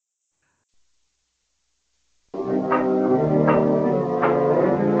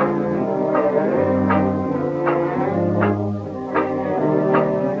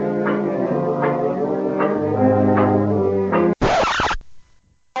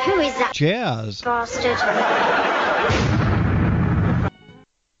Who is that Jazz. bastard?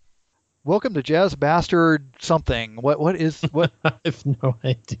 Welcome to Jazz Bastard something. What is what? I have no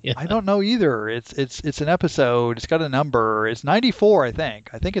idea. I don't know either. It's an episode. It's got a number. It's 94, I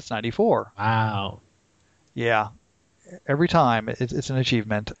think. I think it's 94. Wow. Yeah. Every time it's an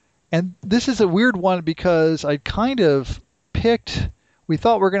achievement. And this is a weird one because I kind of picked. We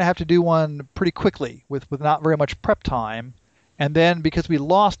thought we were going to have to do one pretty quickly with not very much prep time. And then because we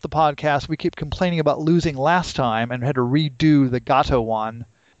lost the podcast, we kept complaining about losing last time and had to redo the Gato one.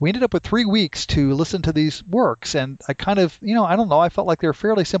 We ended up with 3 weeks to listen to these works, and I kind of, I don't know, I felt like they were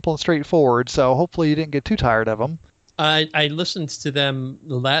fairly simple and straightforward, so hopefully you didn't get too tired of them. I listened to them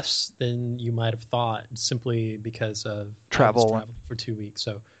less than you might have thought, simply because of travel for 2 weeks.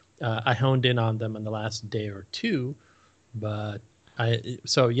 So I honed in on them in the last day or two,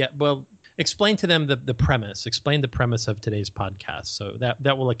 explain to them the premise. Explain the premise of today's podcast. So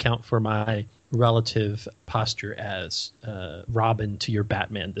that will account for my relative posture as Robin to your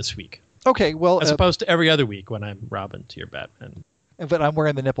Batman this week. Okay, well, as opposed to every other week when I'm Robin to your Batman. But I'm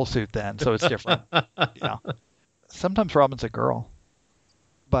wearing the nipple suit then, so it's different. Yeah. Sometimes Robin's a girl,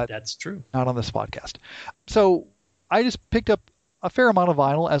 but that's true. Not on this podcast. So I just picked up a fair amount of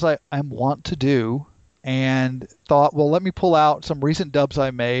vinyl, as I want to do, and thought, well, let me pull out some recent dubs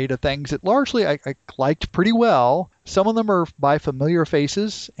I made of things that largely I liked pretty well. Some of them are by familiar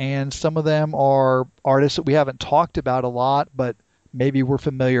faces, and some of them are artists that we haven't talked about a lot, but maybe we're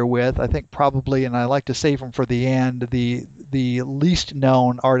familiar with. I think probably, and I like to save them for the end, the least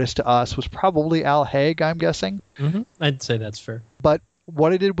known artist to us was probably Al Haig, I'm guessing. Mm-hmm. I'd say that's fair. But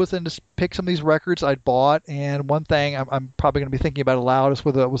what I did was then just pick some of these records I'd bought, and one thing I'm probably going to be thinking about aloud is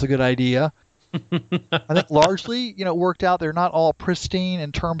whether it was a good idea. I think largely, it worked out. They're not all pristine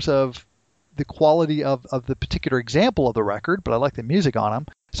in terms of the quality of the particular example of the record, but I like the music on them.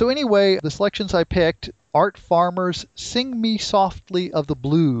 So anyway, the selections I picked, Art Farmer's Sing Me Softly of the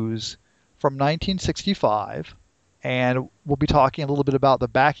Blues from 1965. And we'll be talking a little bit about the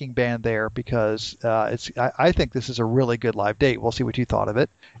backing band there because I think this is a really good live date. We'll see what you thought of it.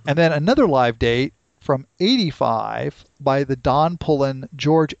 And then another live date from 85 by the Don Pullen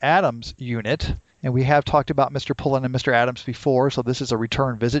George Adams unit. And we have talked about Mr. Pullen and Mr. Adams before, so this is a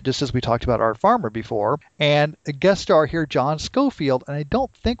return visit, just as we talked about Art Farmer before. And a guest star here, John Schofield, and I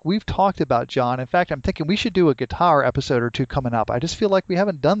don't think we've talked about John. In fact, I'm thinking we should do a guitar episode or two coming up. I just feel like we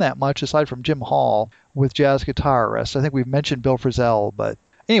haven't done that much aside from Jim Hall with jazz guitarists. I think we've mentioned Bill Frisell, but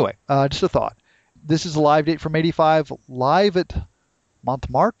anyway, just a thought. This is a live date from 85, live at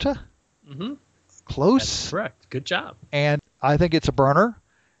Montmartre. Mm-hmm. Close. That's correct. Good job. And I think it's a burner.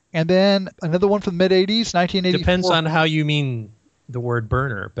 And then another one from the mid-'80s, 1984. Depends on how you mean the word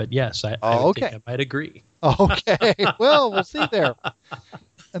burner, but yes, I think I might agree. Okay. Well, we'll see there.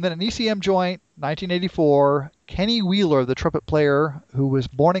 And then an ECM joint, 1984, Kenny Wheeler, the trumpet player who was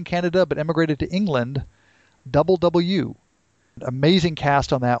born in Canada but immigrated to England, Double W. Amazing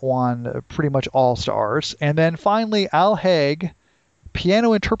cast on that one, pretty much all stars. And then finally, Al Haig,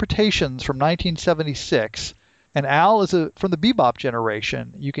 Piano Interpretations from 1976. And Al is from the bebop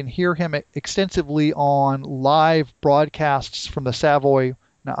generation. You can hear him extensively on live broadcasts from the Savoy.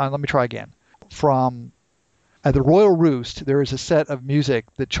 Now, let me try again. From at the Royal Roost, there is a set of music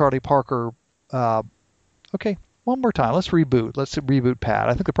that Charlie Parker. Okay, one more time. Let's reboot. Let's reboot Pat.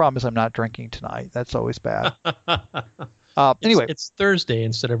 I think the problem is I'm not drinking tonight. That's always bad. Anyway, it's Thursday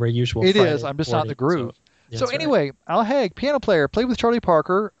instead of our usual. It Friday is. I'm just not in the groove. So anyway, right. Al Haig, piano player, played with Charlie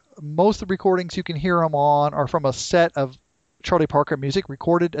Parker. Most of the recordings you can hear him on are from a set of Charlie Parker music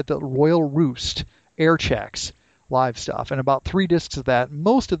recorded at the Royal Roost, air checks, live stuff, and about 3 discs of that.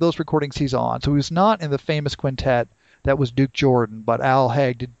 Most of those recordings he's on. So he was not in the famous quintet that was Duke Jordan, but Al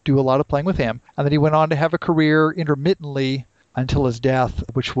Haig did do a lot of playing with him. And then he went on to have a career intermittently until his death,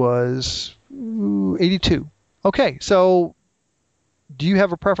 which was 82. Okay, so do you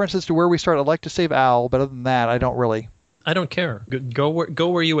have a preference as to where we start? I'd like to save Al, but other than that, I don't really. I don't care. Go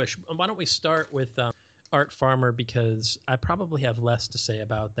where you wish. Why don't we start with Art Farmer, because I probably have less to say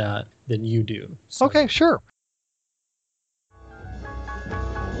about that than you do. So. Okay, sure.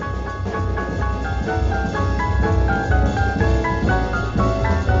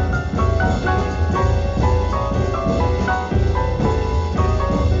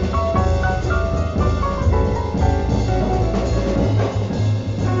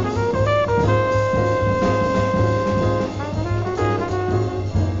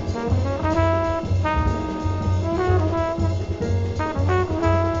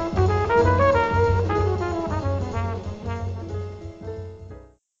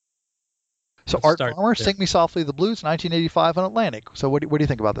 So Art Farmer, Sing Me Softly the Blues, 1985 on Atlantic. So what do you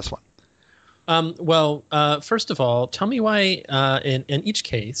think about this one? First of all, tell me why, in each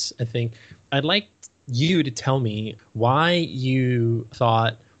case, I think I'd like you to tell me why you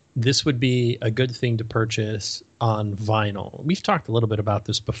thought this would be a good thing to purchase on vinyl. We've talked a little bit about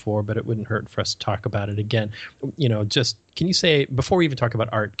this before, but it wouldn't hurt for us to talk about it again. Just can you say, before we even talk about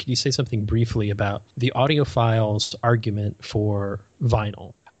art, can you say something briefly about the audiophile's argument for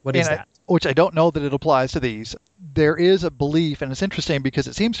vinyl? What is that? Which I don't know that it applies to these. There is a belief, and it's interesting because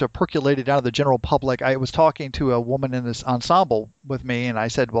it seems to have percolated out of the general public. I was talking to a woman in this ensemble with me, and I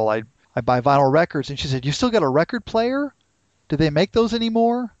said, well, I buy vinyl records. And she said, you still got a record player? Do they make those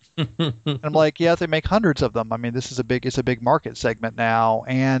anymore? And I'm like, yeah, they make hundreds of them. I mean, it's a big market segment now.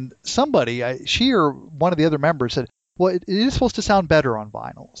 And somebody, she or one of the other members said, well, it is supposed to sound better on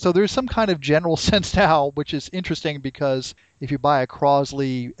vinyl. So there's some kind of general sense now, which is interesting because if you buy a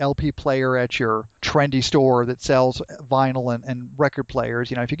Crosley LP player at your trendy store that sells vinyl and record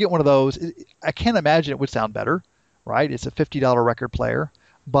players, if you get one of those, I can't imagine it would sound better, right? It's a $50 record player.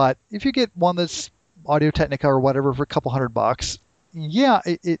 But if you get one that's Audio-Technica or whatever for a couple $100, yeah,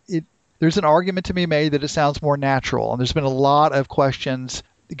 there's an argument to be made that it sounds more natural. And there's been a lot of questions.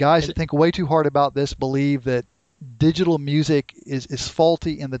 The guys that think way too hard about this believe that digital music is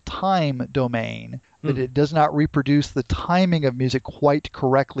faulty in the time domain, that it does not reproduce the timing of music quite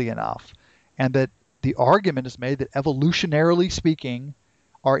correctly enough, and that the argument is made that evolutionarily speaking,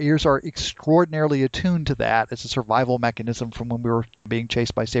 our ears are extraordinarily attuned to that as a survival mechanism from when we were being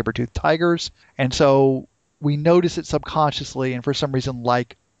chased by saber-toothed tigers, and so we notice it subconsciously and for some reason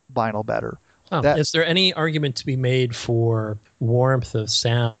like vinyl better. Is there any argument to be made for warmth of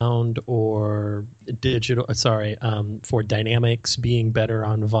sound or for dynamics being better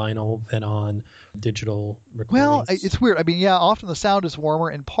on vinyl than on digital recordings? Well, it's weird. I mean, yeah, often the sound is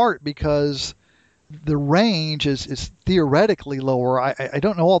warmer in part because the range is theoretically lower. I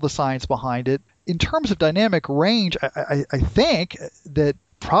don't know all the science behind it. In terms of dynamic range, I think that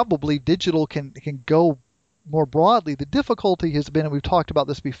probably digital can go more broadly. The difficulty has been, and we've talked about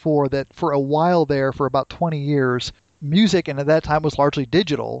this before, that for a while there, for about 20 years, music, and at that time was largely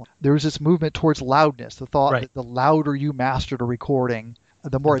digital, there was this movement towards loudness, the thought that the louder you mastered a recording,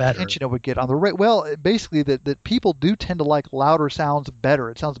 the more attention it would get on the radio. Well, basically that people do tend to like louder sounds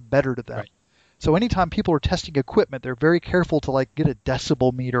better. It sounds better to them. Right. So anytime people are testing equipment, they're very careful to get a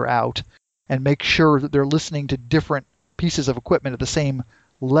decibel meter out and make sure that they're listening to different pieces of equipment at the same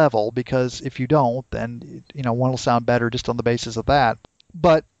level, because if you don't, then one will sound better just on the basis of that.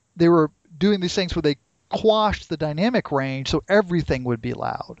 But they were doing these things where they quashed the dynamic range so everything would be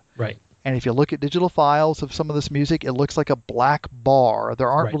loud. Right. And if you look at digital files of some of this music, it looks like a black bar. There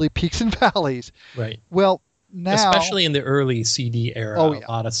aren't really peaks and valleys. Right. Well, now, especially in the early CD era, a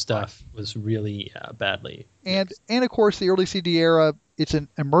lot of stuff was really badly mixed. And of course, the early CD era, it's an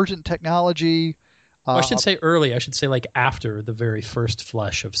emergent technology. I should say early. I should say after the very first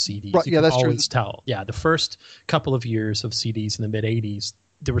flush of CDs. Right, you can always tell. Yeah, the first couple of years of CDs in the mid '80s,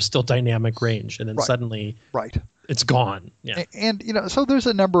 there was still dynamic range, and then suddenly, it's gone. Yeah, and so there's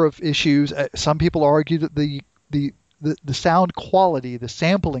a number of issues. Some people argue that the sound quality, the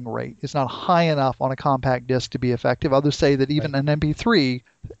sampling rate, is not high enough on a compact disc to be effective. Others say that even an MP3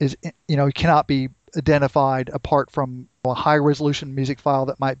 is, cannot be identified apart from a high resolution music file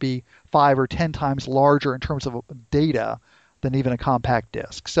that might be 5 or 10 times larger in terms of data than even a compact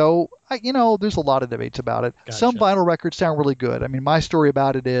disc. So, there's a lot of debates about it. Gotcha. Some vinyl records sound really good. I mean, my story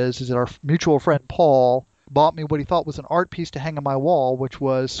about it is that our mutual friend Paul bought me what he thought was an art piece to hang on my wall, which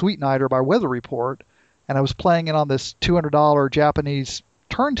was Sweet Nighter by Weather Report. And I was playing it on this $200 Japanese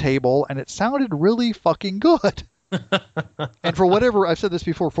turntable, and it sounded really fucking good. And for whatever, I've said this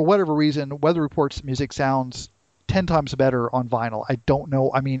before, for whatever reason, Weather Report's music sounds 10 times better on vinyl. I don't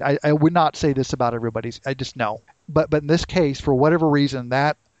know. I mean, I would not say this about everybody's. I just know. But in this case, for whatever reason,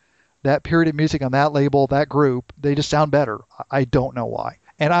 that period of music on that label, that group, they just sound better. I don't know why.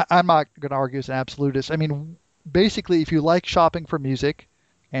 And I'm not going to argue as an absolutist. I mean, basically, if you like shopping for music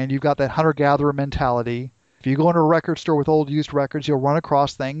and you've got that hunter-gatherer mentality, if you go into a record store with old used records, you'll run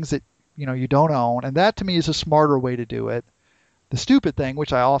across things that you don't own. And that, to me, is a smarter way to do it. The stupid thing,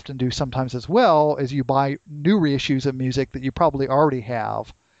 which I often do sometimes as well, is you buy new reissues of music that you probably already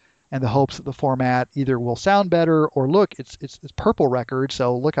have in the hopes that the format either will sound better or look, it's purple record,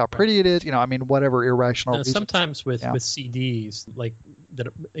 so look how pretty it is. Whatever irrational reasons. Sometimes with CDs, like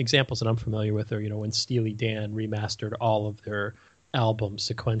the examples that I'm familiar with are, when Steely Dan remastered all of their albums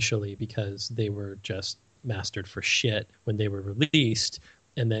sequentially because they were just mastered for shit when they were released.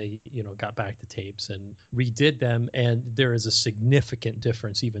 and they got back the tapes and redid them, and there is a significant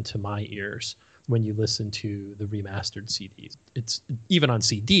difference even to my ears when you listen to the remastered CDs. It's even on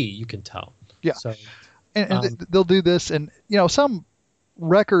CD you can tell. Yeah. So, and they'll do this, and some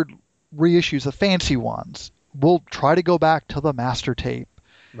record reissues, the fancy ones, will try to go back to the master tape.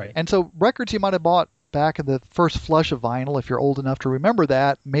 Right. And so records you might have bought back in the first flush of vinyl, if you're old enough to remember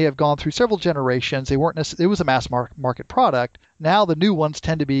that, may have gone through several generations. They weren't it was a mass market product. Now the new ones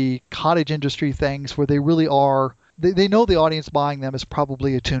tend to be cottage industry things where they really are. They know the audience buying them is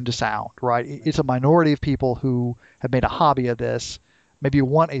probably attuned to sound, right? It's a minority of people who have made a hobby of this. Maybe you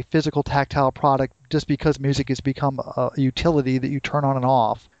want a physical, tactile product just because music has become a utility that you turn on and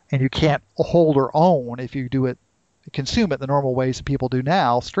off, and you can't hold or own if you consume it the normal ways that people do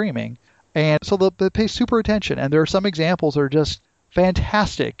now, streaming. And so they pay super attention. And there are some examples that are just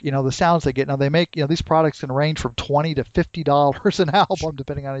fantastic. The sounds they get. Now they make, these products can range from $20 to $50 an album,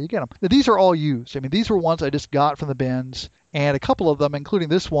 depending on how you get them. Now, these are all used. I mean, these were ones I just got from the bins, and a couple of them, including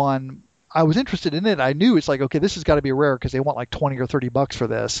this one, I was interested in it. I knew it's like, okay, this has got to be rare because they want like 20 or 30 bucks for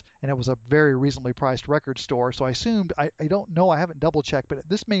this. And it was a very reasonably priced record store. So I assumed, I don't know, I haven't double checked, but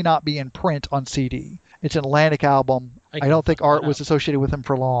this may not be in print on CD. It's an Atlantic album. I don't think art was associated with them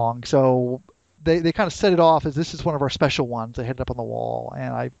for long. So they kind of set it off as this is one of our special ones. They had it up on the wall,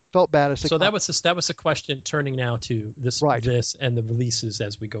 and I felt bad. So that was a question turning now to this, right. This and the releases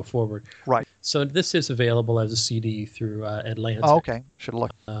as we go forward. Right. So this is available as a CD through Atlantic. Oh, okay. Should have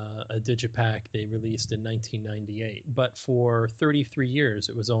looked. A digipack they released in 1998, but for 33 years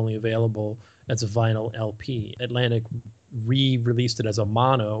it was only available as a vinyl LP. Atlantic re-released it as a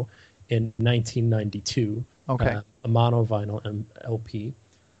mono in 1992. Okay. A mono vinyl LP.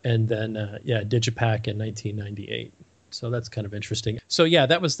 And then, digipack in 1998. So that's kind of interesting. So, yeah,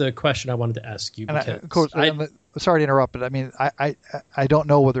 that was the question I wanted to ask you. Of course, sorry to interrupt, but I mean, I don't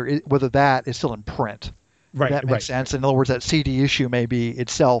know whether that is still in print. Right. That makes sense. Right. In other words, that CD issue may be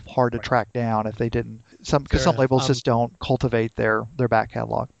itself hard to track down if they didn't. Because some labels just don't cultivate their back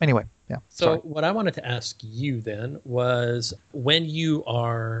catalog. Anyway, yeah. So sorry. What I wanted to ask you then was, when you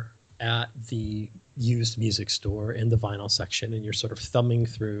are at the used music store in the vinyl section and you're sort of thumbing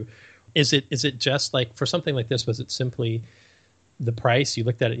through, is it just like, for something like this, was it simply the price? You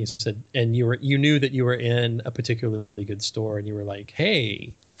looked at it and you said, and you knew that you were in a particularly good store, and you were like,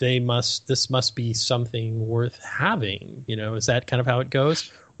 hey, this must be something worth having, is that kind of how it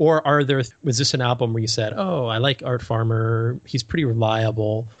goes? Or was this an album where you said, oh, I like Art Farmer, he's pretty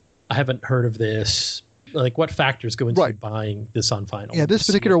reliable, I haven't heard of this? Like, what factors go into buying this on vinyl? Yeah, this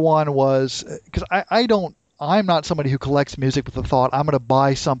particular one was, because I'm not somebody who collects music with the thought, I'm going to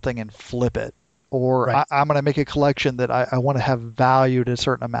buy something and flip it, or I'm going to make a collection that I want to have valued a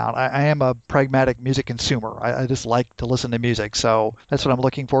certain amount. I am a pragmatic music consumer. I just like to listen to music, so that's what I'm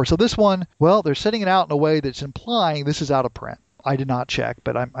looking for. So this one, well, they're setting it out in a way that's implying this is out of print. I did not check,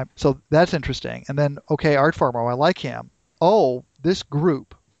 but so that's interesting. And then, okay, Art Farmer, I like him. Oh, this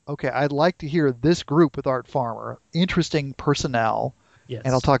group. Okay, I'd like to hear this group with Art Farmer. Interesting personnel. Yes.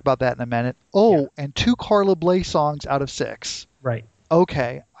 And I'll talk about that in a minute. Oh, yeah. And 2 Carla Bley songs out of 6. Right.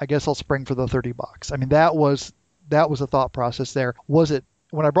 Okay, I guess I'll spring for the $30. I mean, that was a thought process there. Was it,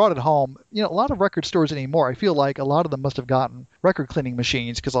 when I brought it home, a lot of record stores anymore, I feel like a lot of them must have gotten record cleaning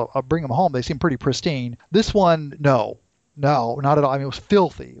machines, because I'll bring them home. They seem pretty pristine. This one, no, not at all. I mean, it was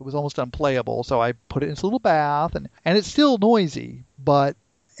filthy. It was almost unplayable. So I put it in a little bath, and it's still noisy, but...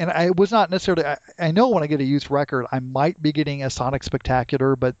 And I was not necessarily, I know when I get a used record, I might be getting a Sonic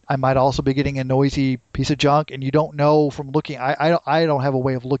Spectacular, but I might also be getting a noisy piece of junk. And you don't know from looking, I don't have a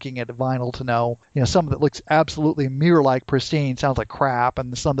way of looking at vinyl to know, some that looks absolutely mirror-like pristine sounds like crap.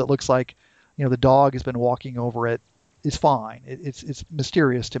 And some that looks like, the dog has been walking over it is fine. It's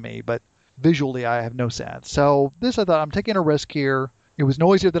mysterious to me, but visually I have no sense. So this, I thought, I'm taking a risk here. It was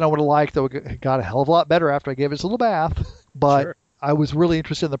noisier than I would have liked, though it got a hell of a lot better after I gave it a little bath. But sure. I was really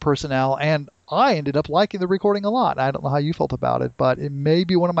interested in the personnel, and I ended up liking the recording a lot. I don't know how you felt about it, but it may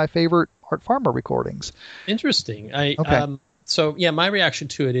be one of my favorite Art Farmer recordings. Interesting. So, yeah, my reaction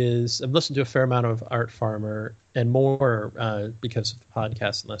to it is I've listened to a fair amount of Art Farmer, and more because of the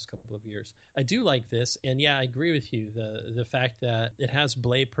podcast in the last couple of years. I do like this, and yeah, I agree with you. The fact that it has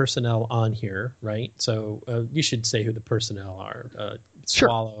Bley personnel on here, right? So you should say who the personnel are. Sure.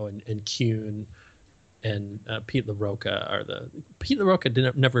 Swallow and Kuhn. And Pete LaRocca Pete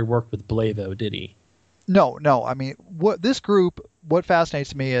LaRocca never worked with Bley, though, did he? No. I mean, what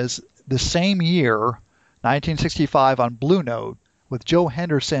fascinates me is the same year, 1965, on Blue Note, with Joe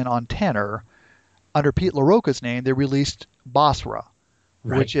Henderson on tenor, under Pete LaRocca's name, they released Basra,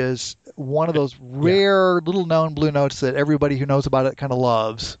 which is one of those rare little known blue notes that everybody who knows about it kind of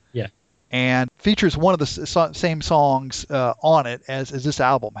loves. Yeah. And features one of the same songs on it as this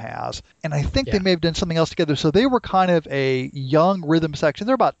album has. And I think they may have done something else together. So they were kind of a young rhythm section.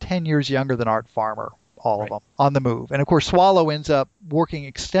 They're about 10 years younger than Art Farmer, all of them, on the move. And of course, Swallow ends up working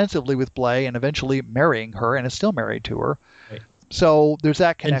extensively with Bley and eventually marrying her and is still married to her. Right. So there's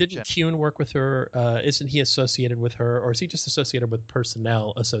that connection. And didn't Kuhn work with her? Isn't he associated with her, or is he just associated with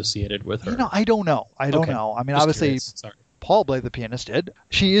personnel associated with her? I don't know. I don't know. I mean, just obviously, Paul Bley, the pianist, did.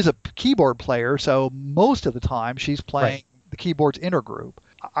 She is a keyboard player, so most of the time she's playing the keyboard's intergroup.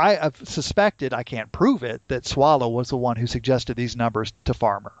 I've suspected, I can't prove it, that Swallow was the one who suggested these numbers to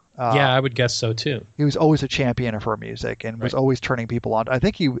Farmer. I would guess so too. He was always a champion of her music and was always turning people on. I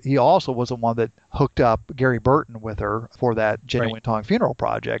think he also was the one that hooked up Gary Burton with her for that Genuine Tongue Funeral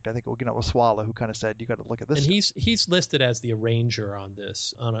project. I think it was Swallow who kind of said, you got to look at this. And he's listed as the arranger on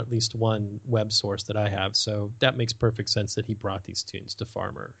this, on at least one web source that I have. So that makes perfect sense that he brought these tunes to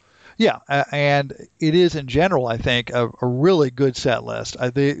Farmer. Yeah, and it is in general, I think, a really good set list.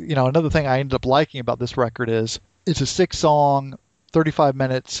 Another thing I ended up liking about this record is it's a 6-song,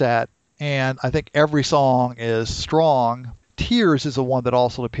 35-minute set, and I think every song is strong. Tears is the one that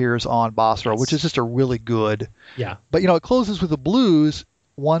also appears on Basra, which is just a really good. Yeah. But, it closes with a blues,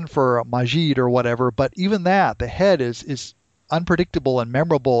 one for Majid or whatever, but even that, the head is unpredictable and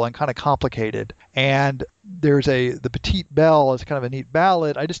memorable and kind of complicated. And there's the Petite Belle is kind of a neat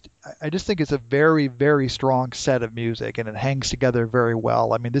ballad. I just think it's a very, very strong set of music, and it hangs together very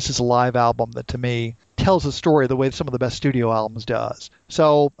well. I mean, this is a live album that to me tells a story the way some of the best studio albums does.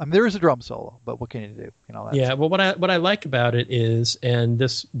 So, I mean, there is a drum solo, but what can you do? Well, what I like about it is, and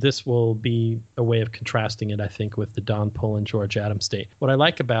this will be a way of contrasting it, I think, with the Don Pullen George Adams date. What I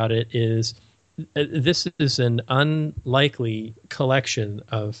like about it is this is an unlikely collection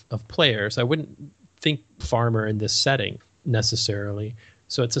of players. I wouldn't think Farmer in this setting necessarily.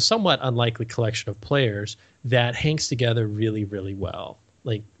 So it's a somewhat unlikely collection of players that hangs together really, really well.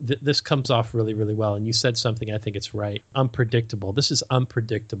 Like this comes off really, really well. And you said something, I think it's right. Unpredictable. This is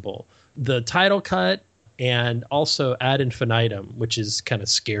unpredictable. The title cut and also Ad Infinitum, which is kind of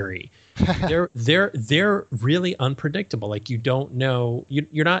scary. They're really unpredictable. Like you don't know,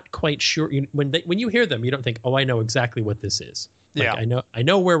 you're not quite sure. When you hear them, you don't think, oh, I know exactly what this is. Like, I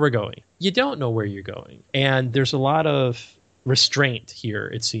know where we're going. You don't know where you're going, and there's a lot of restraint here.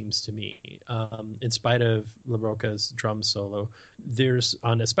 It seems to me, in spite of LaRocca's drum solo, there's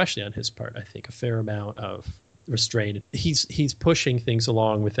especially on his part, I think, a fair amount of restraint. He's pushing things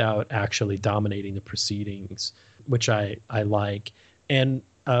along without actually dominating the proceedings, which I like. And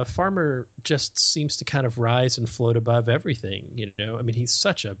Farmer just seems to kind of rise and float above everything. I mean, he's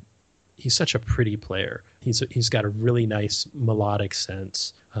such a pretty player. He's got a really nice melodic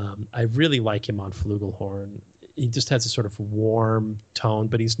sense. I really like him on flugelhorn. He just has a sort of warm tone,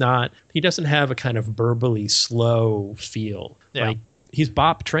 but he doesn't have a kind of burbly slow feel. Yeah. Like he's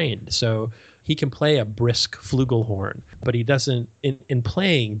bop trained, so he can play a brisk flugelhorn, but he doesn't, in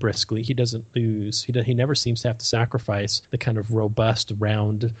playing briskly, he doesn't lose. He never seems to have to sacrifice the kind of robust,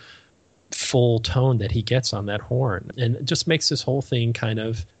 round, full tone that he gets on that horn. And it just makes this whole thing kind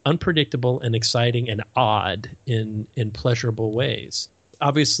of unpredictable and exciting and odd in pleasurable ways.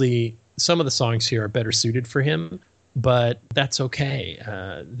 Obviously, some of the songs here are better suited for him, but that's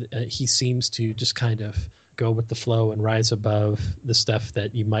okay. He seems to just kind of go with the flow and rise above the stuff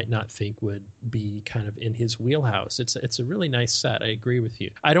that you might not think would be kind of in his wheelhouse. It's a really nice set. I agree with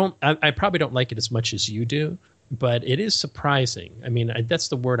you. I probably don't like it as much as you do, but it is surprising. I mean, that's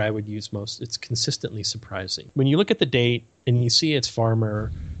the word I would use most. It's consistently surprising. When you look at the date and you see it's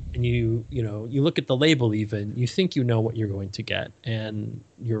Farmer, and you look at the label even, you think you know what you're going to get, and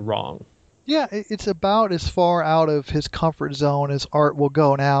you're wrong. Yeah, it's about as far out of his comfort zone as art will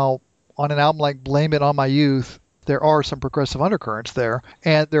go. Now, on an album like Blame It on My Youth, there are some progressive undercurrents there.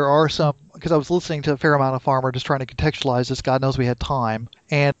 And there are some, because I was listening to a fair amount of Farmer, just trying to contextualize this. God knows we had time.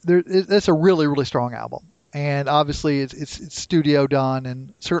 And it's a really, really strong album. And obviously it's studio done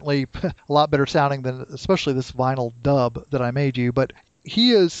and certainly a lot better sounding than especially this vinyl dub that I made you. But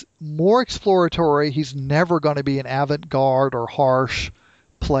he is more exploratory. He's never going to be an avant-garde or harsh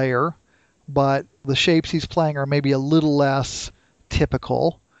player. But the shapes he's playing are maybe a little less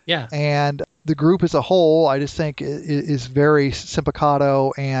typical. Yeah. And the group as a whole, I just think is very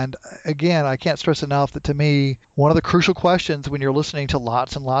simpatico. And again, I can't stress enough that to me, one of the crucial questions when you're listening to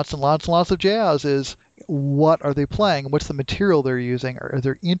lots and lots and lots and lots of jazz is, what are they playing? What's the material they're using? Are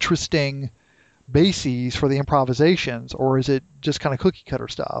there interesting bases for the improvisations, or is it just kind of cookie cutter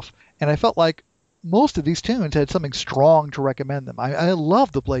stuff? And I felt like most of these tunes had something strong to recommend them. I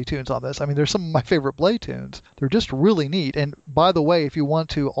love the Bley tunes on this. I mean, they're some of my favorite Bley tunes. They're just really neat. And by the way, if you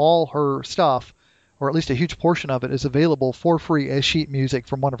want to, all her stuff, or at least a huge portion of it, is available for free as sheet music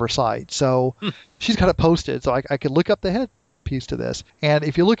from one of her sites. So she's got it posted, so I could look up the headpiece to this. And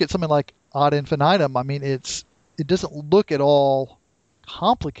if you look at something like Ad Infinitum, I mean, it doesn't look at all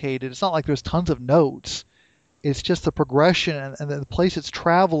complicated. It's not like there's tons of notes. It's just the progression and the place it's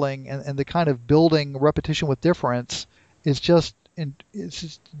traveling and the kind of building repetition with difference is just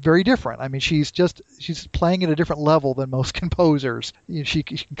very different. I mean, she's playing at a different level than most composers. She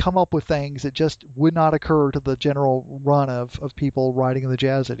can come up with things that just would not occur to the general run of people writing in the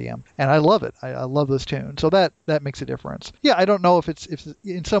jazz idiom. And I love it. I love this tune. So that makes a difference. Yeah, I don't know if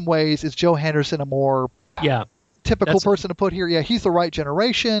in some ways is Joe Henderson a more typical person to put here. Yeah, he's the right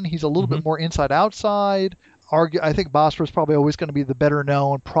generation. He's a little bit more inside-outside. I think Basra is probably always going to be the better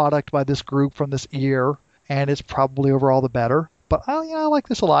known product by this group from this year, and it's probably overall the better. But I like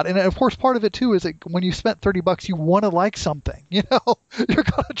this a lot. And of course, part of it too is that when you spent $30, you want to like something. You're going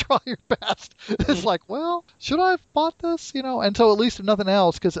to try your best. It's like, well, should I have bought this? And so at least if nothing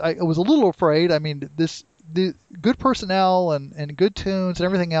else, because I was a little afraid. I mean, the good personnel and good tunes and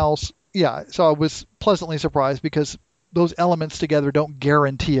everything else. Yeah, so I was pleasantly surprised because those elements together don't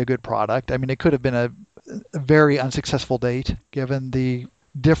guarantee a good product. I mean, it could have been a very unsuccessful date given the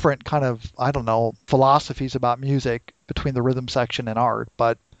different kind of, philosophies about music between the rhythm section and art.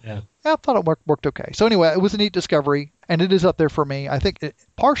 But I thought it worked okay. So anyway, it was a neat discovery, and it is up there for me. I think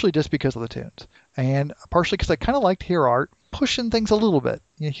partially just because of the tunes, and partially because I kind of liked Hear Art pushing things a little bit.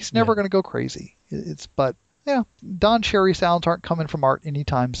 He's never going to go crazy. But Don Cherry sounds aren't coming from Art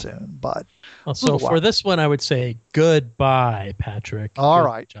anytime soon. But so for this one, I would say goodbye, Patrick. All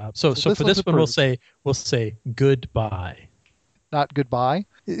right. Job. So for this one, we'll say goodbye. Not goodbye.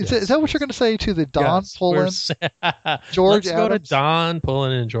 Is that what you're going to say to the Don Pullen, George Adams? Let's go to Don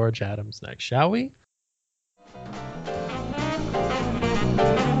Pullen and George Adams next, shall we?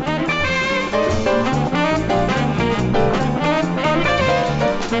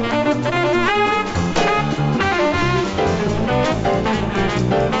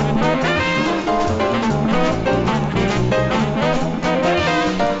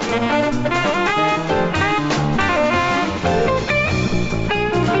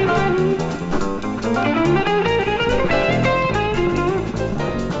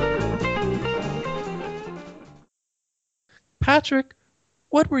 Patrick,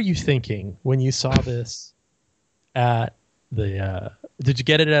 what were you thinking when you saw this at the... did you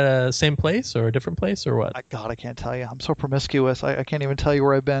get it at the same place or a different place or what? God, I can't tell you. I'm so promiscuous. I can't even tell you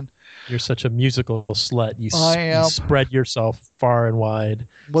where I've been. You're such a musical slut. You spread yourself far and wide.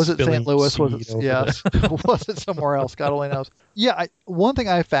 Was it St. Louis? Was it? Yes. Was it somewhere else? God only knows. Yeah. One thing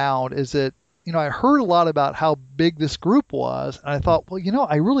I found is that, I heard a lot about how big this group was. And I thought, well,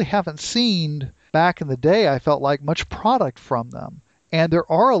 I really haven't seen... Back in the day, I felt like much product from them. And there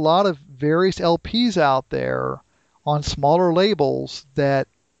are a lot of various LPs out there on smaller labels that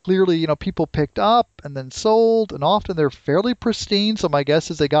clearly, people picked up and then sold, and often they're fairly pristine. So my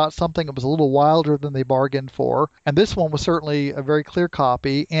guess is they got something that was a little wilder than they bargained for. And this one was certainly a very clear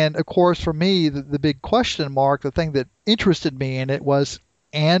copy. And of course, for me, the big question mark, the thing that interested me in it was,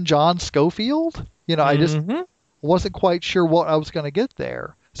 and John Scofield? I just wasn't quite sure what I was going to get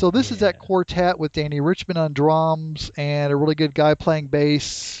there. So this is that quartet with Danny Richmond on drums and a really good guy playing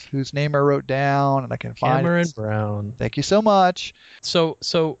bass whose name I wrote down and I can find Cameron Brown. Thank you so much. So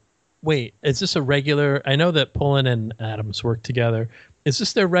wait, is this a regular? I know that Pullen and Adams work together. Is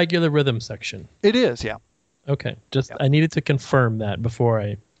this their regular rhythm section? It is, yeah. Okay, I needed to confirm that before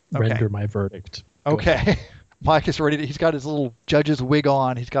I render my verdict. Okay. Mike is ready. He's got his little judge's wig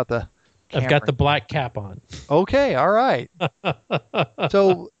on. He's got the... I've got the black cap on. Okay, all right.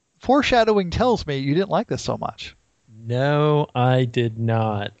 So foreshadowing tells me you didn't like this so much. No, I did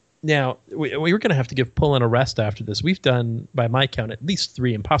not. Now, we were going to have to give Pullen a rest after this. We've done, by my count, at least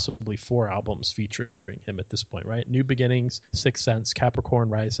 3 and possibly 4 albums featuring him at this point, right? New Beginnings, Sixth Sense, Capricorn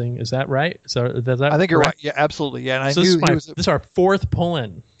Rising. Is that right? So I think correct? You're right. Yeah, absolutely. Yeah, and so this is our 4th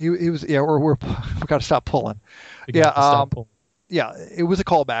Pullen. He was. Yeah, we've got to stop pulling. Yeah, it was a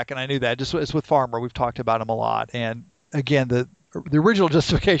callback, and I knew that. Just as with Farmer, we've talked about him a lot. And again, the original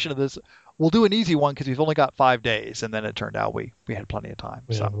justification of this, we'll do an easy one because we've only got 5 days, and then it turned out we had plenty of time.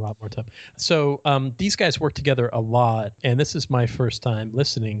 We had a lot more time. So these guys work together a lot, and this is my first time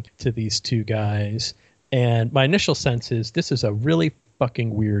listening to these two guys. And my initial sense is this is a really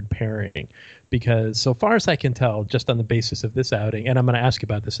fucking weird pairing, because so far as I can tell, just on the basis of this outing, and I'm going to ask you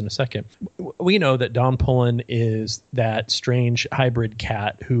about this in a second, we know that Don Pullen is that strange hybrid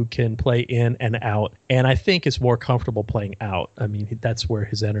cat who can play in and out, and I think is more comfortable playing out. I mean, that's where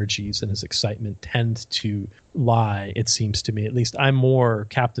his energies and his excitement tend to lie, it seems to me. At least I'm more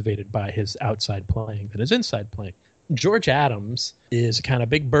captivated by his outside playing than his inside playing. George Adams is a kind of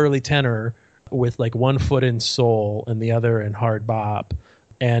big burly tenor with like one foot in soul and the other in hard bop,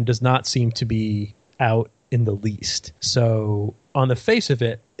 and does not seem to be out in the least. So on the face of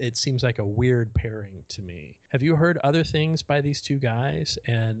it, it seems like a weird pairing to me. Have you heard other things by these two guys?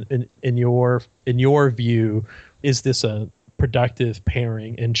 And in your view, is this a productive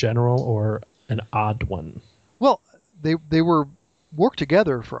pairing in general or an odd one? Well, they were worked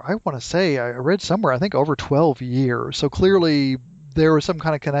together for, I want to say, I read somewhere, I think over 12 years. So clearly there was some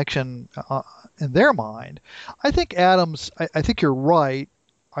kind of connection in their mind. I think Adams, I think you're right.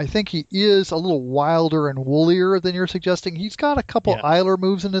 I think he is a little wilder and woollier than you're suggesting. He's got a couple Eiler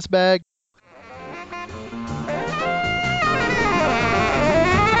moves in his bag.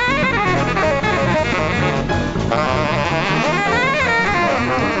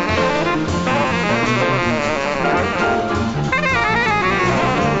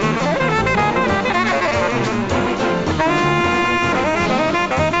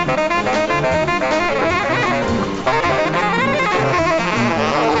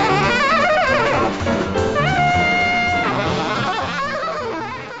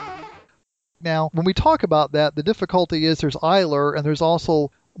 Now, when we talk about that, the difficulty is there's Eiler and there's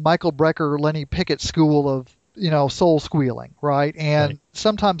also Michael Brecker, Lenny Pickett school of, soul squealing, right? And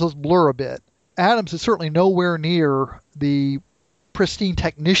sometimes those blur a bit. Adams is certainly nowhere near the pristine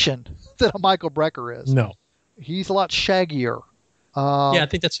technician that a Michael Brecker is. No. He's a lot shaggier. I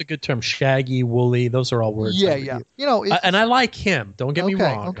think that's a good term. Shaggy, woolly, those are all words. Yeah. And I like him. Don't get me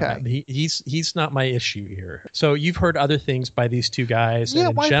wrong. Okay. He's not my issue here. So you've heard other things by these two guys,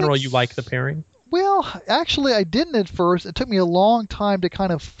 and in general, you like the pairing? Well, actually, I didn't at first. It took me a long time to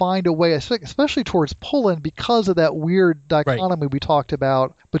kind of find a way, especially towards Pullen, because of that weird dichotomy we talked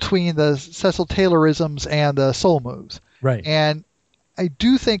about between the Cecil Taylorisms and the soul moves. Right. And I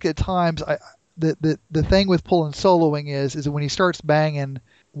do think at times the thing with Pullen soloing is that when he starts banging,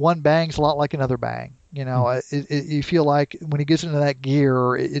 one bangs a lot like another bang. You feel like when he gets into that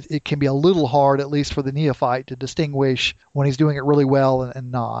gear, it can be a little hard, at least for the neophyte, to distinguish when he's doing it really well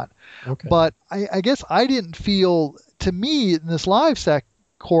and not. Okay. But I guess I didn't feel, to me, in this live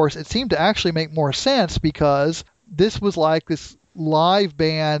course, it seemed to actually make more sense because this was like this live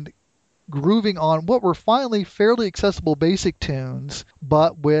band grooving on what were finally fairly accessible basic tunes,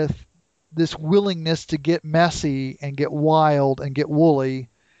 but with this willingness to get messy and get wild and get woolly.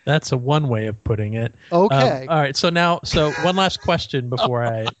 That's one way of putting it. Okay. All right. So one last question before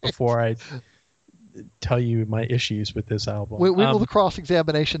I tell you my issues with this album. We will the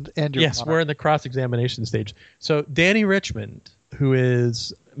cross-examination end. Yes, we're in the cross-examination stage. So Danny Richmond, who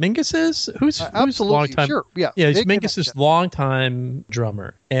is Mingus's, who's long time, sure, yeah, he's Mingus's longtime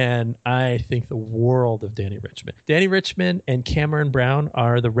drummer, and I think the world of Danny Richmond. Danny Richmond and Cameron Brown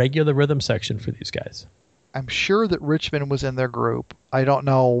are the regular rhythm section for these guys. I'm sure that Richmond was in their group. I don't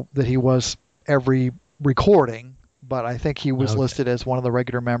know that he was every recording, but I think he was listed as one of the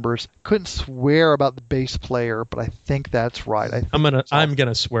regular members. Couldn't swear about the bass player, but I think that's right. I'm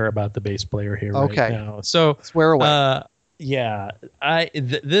gonna swear about the bass player here right now. So swear away.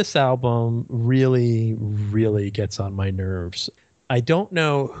 This album really, really gets on my nerves. I don't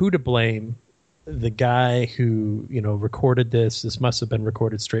know who to blame. The guy who recorded this must have been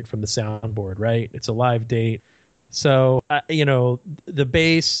recorded straight from the soundboard, right? It's a live date, so the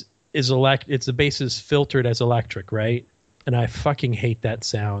bass is the bass is filtered as electric, right? And I fucking hate that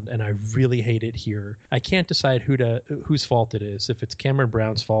sound, and I really hate it here. I can't decide whose fault it is, if it's Cameron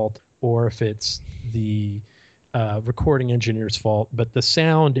Brown's fault or if it's the recording engineer's fault, but the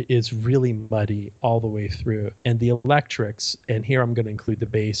sound is really muddy all the way through, and the electrics, and here I'm going to include the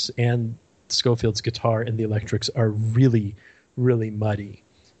bass and Schofield's guitar and the electrics, are really, really muddy.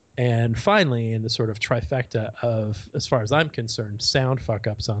 And finally, in the sort of trifecta of, as far as I'm concerned, sound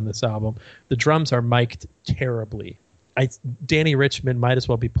fuck-ups on this album, the drums are mic'd terribly. Danny Richmond might as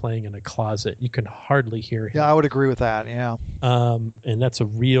well be playing in a closet. You can hardly hear him. Yeah, I would agree with that, yeah. And that's a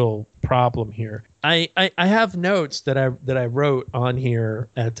real problem here. I have notes that I wrote on here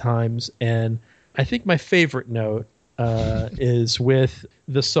at times, and I think my favorite note is with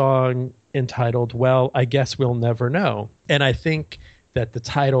the song entitled, Well, I Guess We'll Never Know. And I think that the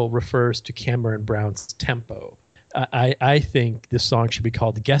title refers to Cameron Brown's tempo. I think this song should be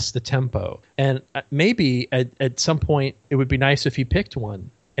called Guess the Tempo. And maybe at some point it would be nice if he picked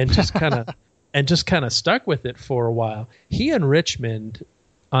one and just kind of stuck with it for a while. He and Richmond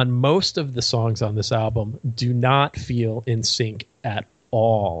on most of the songs on this album do not feel in sync at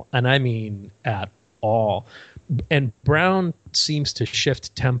all. And I mean at all. And Brown seems to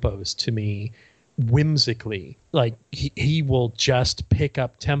shift tempos to me whimsically. Like he will just pick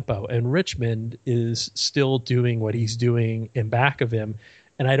up tempo, and Richmond is still doing what he's doing in back of him.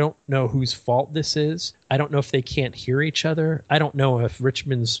 And I don't know whose fault this is. I don't know if they can't hear each other. I don't know if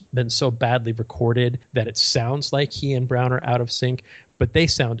Richmond's been so badly recorded that it sounds like he and Brown are out of sync, but they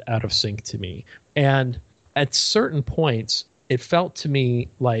sound out of sync to me. And at certain points, it felt to me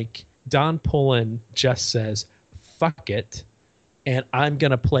like Don Pullen just says, fuck it, and I'm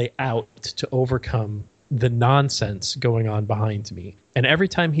going to play out to overcome the nonsense going on behind me. And every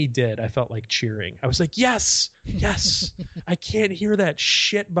time he did, I felt like cheering. I was like, yes, yes, I can't hear that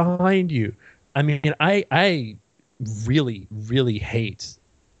shit behind you. I mean, I really, really hate,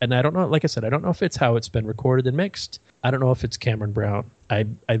 and I don't know, like I said, I don't know if it's how it's been recorded and mixed. I don't know if it's Cameron Brown. I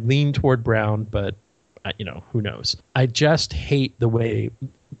lean toward Brown, but who knows? I just hate the way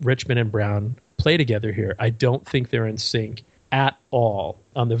Richmond and Brown play together here. I don't think they're in sync at all.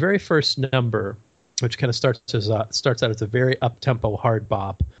 On the very first number, which kind of starts out as a very up-tempo hard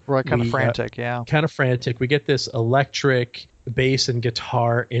bop. Right, kind of frantic, yeah. Kind of frantic. We get this electric bass and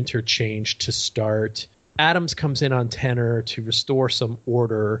guitar interchange to start. Adams comes in on tenor to restore some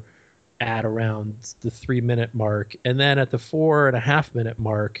order at around the 3-minute mark. And then at the 4.5-minute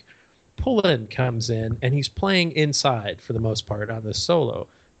mark, Pullen comes in, and he's playing inside for the most part on this solo.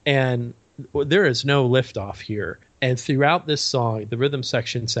 And there is no liftoff here. And throughout this song, the rhythm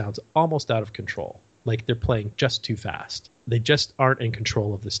section sounds almost out of control. Like they're playing just too fast. They just aren't in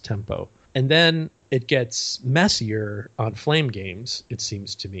control of this tempo. And then it gets messier on Flame Games, it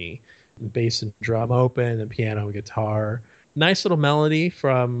seems to me. Bass and drum open, and piano and guitar. Nice little melody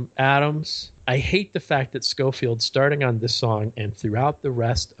from Adams. I hate the fact that Scofield, starting on this song and throughout the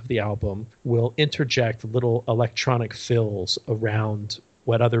rest of the album, will interject little electronic fills around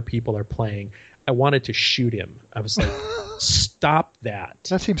what other people are playing. I wanted to shoot him. I was like, stop that.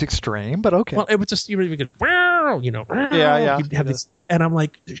 That seems extreme, but okay. Well, it was just, you could, wow, yeah. You'd have this, and I'm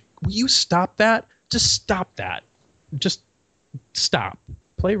like, will you stop that? Just stop that. Just stop.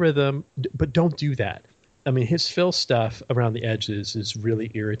 Play rhythm, but don't do that. I mean, his fill stuff around the edges is really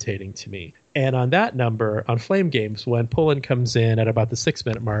irritating to me. And on that number, on Flame Games, when Pullen comes in at about the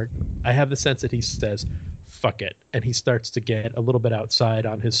 6-minute mark, I have the sense that he says, fuck it. And he starts to get a little bit outside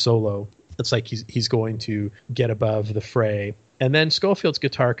on his solo. It's like he's going to get above the fray. And then Scofield's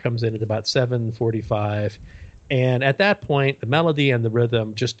guitar comes in at about 7:45. And at that point, the melody and the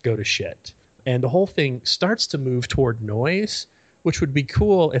rhythm just go to shit. And the whole thing starts to move toward noise, which would be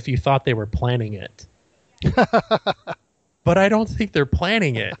cool if you thought they were planning it. But I don't think they're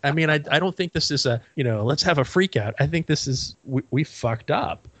planning it. I mean, I don't think this is a, let's have a freak out. I think this is, we fucked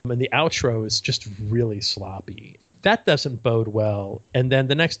up. And the outro is just really sloppy. That doesn't bode well. And then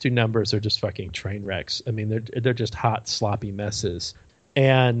the next two numbers are just fucking train wrecks. I mean, they're just hot, sloppy messes.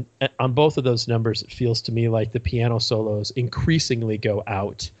 And on both of those numbers, it feels to me like the piano solos increasingly go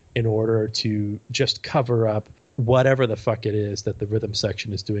out in order to just cover up whatever the fuck it is that the rhythm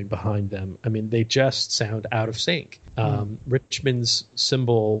section is doing behind them. I mean, they just sound out of sync. Richmond's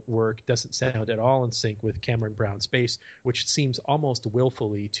cymbal work doesn't sound at all in sync with Cameron Brown's bass, which seems almost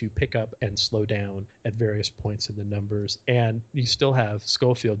willfully to pick up and slow down at various points in the numbers. And you still have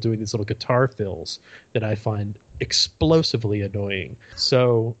Scofield doing these little guitar fills that I find explosively annoying.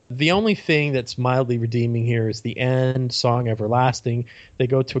 So the only thing that's mildly redeeming here is the end, Song Everlasting. They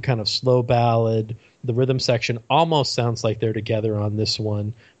go to a kind of slow ballad. The rhythm section almost sounds like they're together on this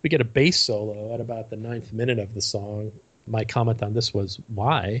one. We get a bass solo at about the 9th minute of the song. My comment on this was,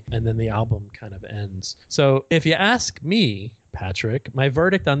 why? And then the album kind of ends. So if you ask me, Patrick, my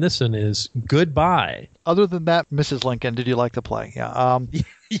verdict on this one is goodbye. Other than that, Mrs. Lincoln, did you like the play? Yeah.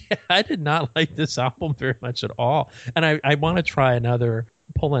 Yeah, I did not like this album very much at all. And I want to try another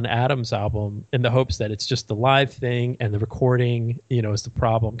Pullen Adams album in the hopes that it's just the live thing and the recording, is the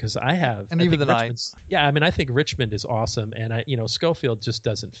problem. Because and even the nights. Yeah, I mean, I think Richmond is awesome, and Scofield just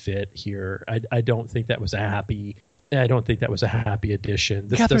doesn't fit here. I don't think that was a happy. I don't think that was a happy addition.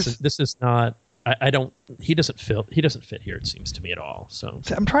 This is not. He doesn't fit here, it seems to me, at all. So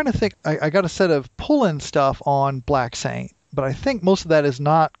I'm trying to think. I got a set of Pullen stuff on Black Saint, but I think most of that is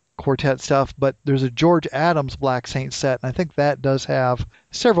not quartet stuff, but there's a George Adams Black Saint set, and I think that does have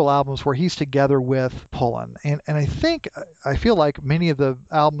several albums where he's together with Pullen. And I feel like many of the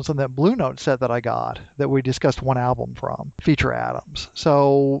albums on that Blue Note set that I got, that we discussed one album from, feature Adams.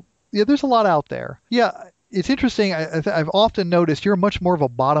 So, yeah, there's a lot out there. Yeah, it's interesting. I've often noticed you're much more of a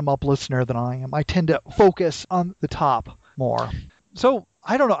bottom-up listener than I am. I tend to focus on the top more. So,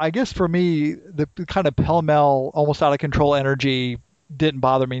 I don't know. I guess for me, the kind of pell-mell, almost out-of-control energy didn't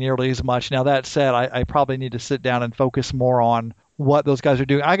bother me nearly as much. Now, that said, I probably need to sit down and focus more on what those guys are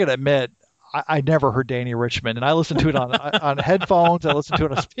doing. I got to admit, I never heard Danny Richmond, and I listened to it on headphones. I listened to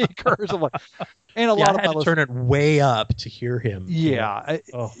it on speakers. I'm like, and a lot I had to turn it way up to hear him. Yeah,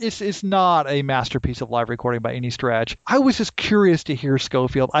 it's not a masterpiece of live recording by any stretch. I was just curious to hear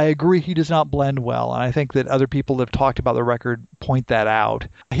Scofield. I agree he does not blend well, and I think that other people that have talked about the record point that out.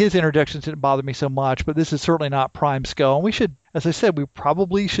 His introductions didn't bother me so much, but this is certainly not prime Sco, and we should, as I said, we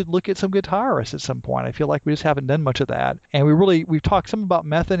probably should look at some guitarists at some point. I feel like we just haven't done much of that. And we've talked some about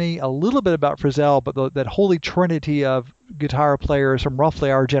Metheny, a little bit about Frizzell, but that holy trinity of guitar players from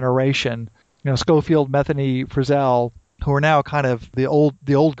roughly our generation, Scofield, Metheny, Frizzell, who are now kind of the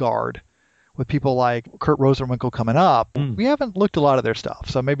old guard, with people like Kurt Rosenwinkel coming up. We haven't looked a lot at their stuff,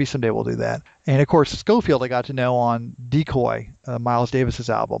 so maybe someday we'll do that. And of course, Scofield I got to know on Decoy, Miles Davis's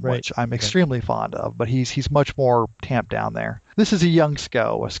album, which I'm extremely fond of, but he's much more tamped down there. This is a young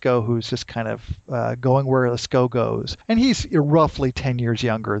Sco, a Sco who's just kind of going where the Sco goes. And he's roughly 10 years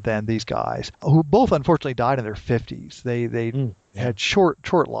younger than these guys, who both unfortunately died in their 50s. They had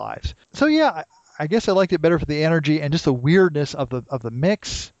short lives. So yeah, I guess I liked it better for the energy and just the weirdness of the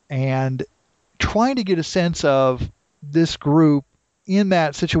mix, and trying to get a sense of this group in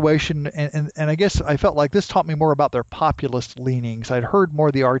that situation. And I guess I felt like this taught me more about their populist leanings. I'd heard more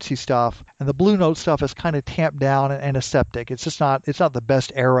of the artsy stuff, and the Blue Note stuff is kind of tamped down and aseptic. It's not the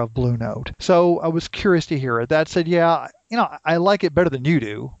best era of Blue Note. So I was curious to hear it. That said, yeah, I like it better than you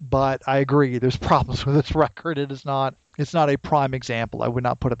do, but I agree there's problems with this record. It's not a prime example. I would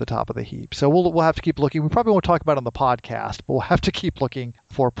not put it at the top of the heap. So we'll have to keep looking. We probably won't talk about it on the podcast, but we'll have to keep looking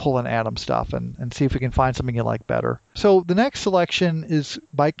for Pullen Adams stuff and see if we can find something you like better. So the next selection is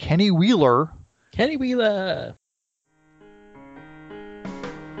by Kenny Wheeler. Kenny Wheeler.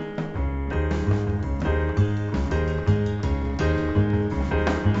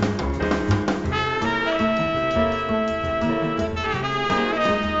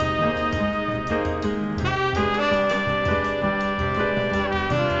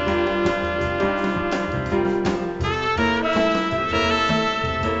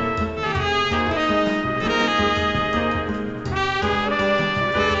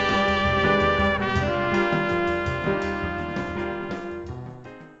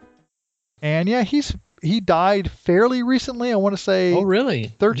 And yeah, he died fairly recently. I want to say. Oh, really?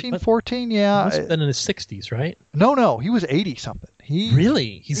 13, 14, yeah. He must have been in his 60s, right? No, he was 80-something.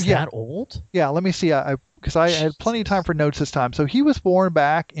 Really? He's that old? Yeah, let me see. Because I had plenty of time for notes this time. So he was born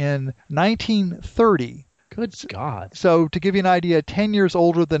back in 1930. Good God. So to give you an idea, 10 years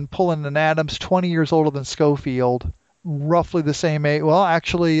older than Pullen and Adams, 20 years older than Scofield, roughly the same age. Well,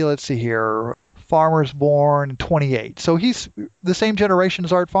 actually, let's see here. Farmer's born in 28. So he's the same generation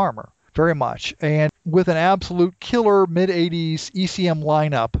as Art Farmer. Very much. And with an absolute killer mid-80s ECM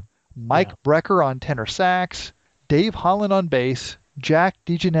lineup, Mike Brecker on tenor sax, Dave Holland on bass, Jack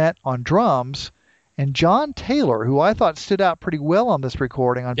DeJohnette on drums, and John Taylor, who I thought stood out pretty well on this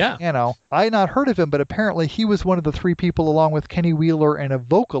recording on piano. I had not heard of him, but apparently he was one of the three people, along with Kenny Wheeler and a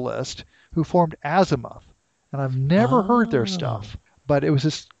vocalist, who formed Azimuth. And I've never heard their stuff. But it was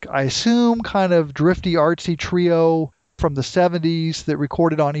this, I assume, kind of drifty, artsy trio from the 70s that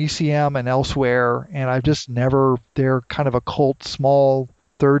recorded on ECM and elsewhere, and I've just never, they're kind of a cult, small,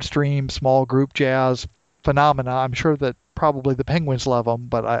 third stream, small group jazz phenomena. I'm sure that probably the Penguins love them,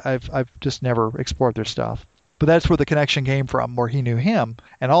 but I've just never explored their stuff. But that's where the connection came from, where he knew him.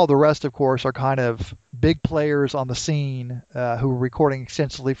 And all the rest, of course, are kind of big players on the scene who were recording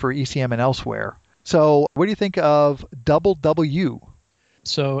extensively for ECM and elsewhere. So what do you think of Double W?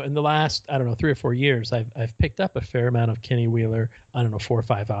 So in the last, 3 or 4 years, I've picked up a fair amount of Kenny Wheeler. 4 or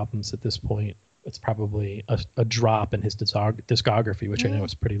 5 albums at this point. It's probably a drop in his discography, which I know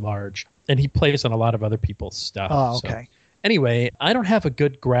is pretty large. And he plays on a lot of other people's stuff. Oh, okay. So, anyway, I don't have a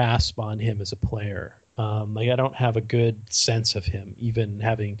good grasp on him as a player. I don't have a good sense of him, even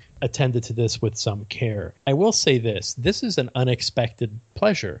having attended to this with some care. I will say this. This is an unexpected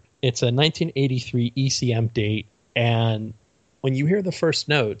pleasure. It's a 1983 ECM date, and when you hear the first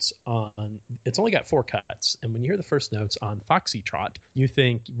notes on, it's only got 4 cuts, and when you hear the first notes on Foxytrot, you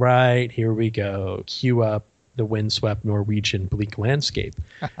think, right, here we go, cue up the windswept Norwegian bleak landscape.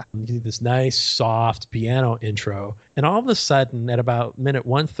 You get this nice, soft piano intro. And all of a sudden, at about minute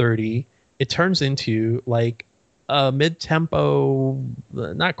 130, it turns into like a mid-tempo,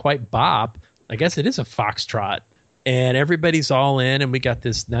 not quite bop. I guess it is a foxtrot. And everybody's all in, and we got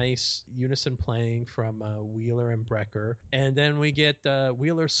this nice unison playing from Wheeler and Brecker. And then we get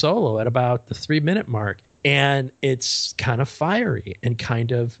Wheeler solo at about the 3-minute mark. And it's kind of fiery and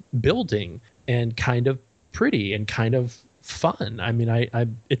kind of building and kind of pretty and kind of fun. I mean,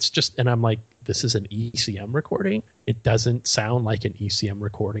 it's just, and I'm like, this is an ECM recording. It doesn't sound like an ECM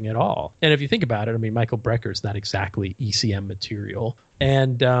recording at all. And if you think about it, I mean, Michael Brecker's not exactly ECM material.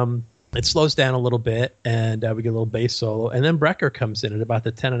 And it slows down a little bit, and we get a little bass solo. And then Brecker comes in at about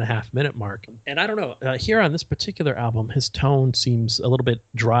the 10.5-minute mark. And I don't know, here on this particular album, his tone seems a little bit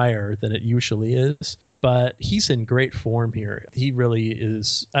drier than it usually is. But he's in great form here. He really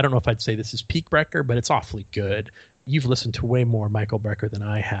is. I don't know if I'd say this is peak Brecker, but it's awfully good. You've listened to way more Michael Brecker than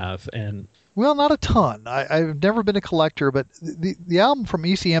I have. And well, not a ton. I've never been a collector, but the album from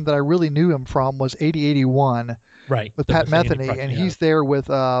ECM that I really knew him from was 8081 right, with Pat Metheny, and he's there with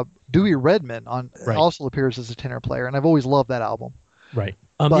Dewey Redman also appears as a tenor player, and I've always loved that album. Right.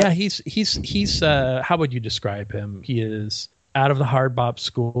 Yeah, he's how would you describe him? He is out of the hard bop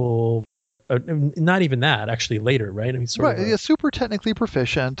school. Not even that, actually later, right? I mean, super technically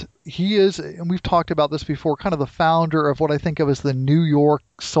proficient. He is, and we've talked about this before, kind of the founder of what I think of as the New York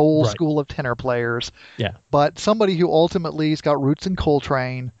soul school of tenor players. Yeah. But somebody who ultimately has got roots in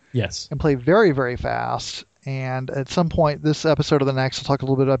Coltrane. Yes. And play very, very fast. And at some point, this episode or the next, I'll talk a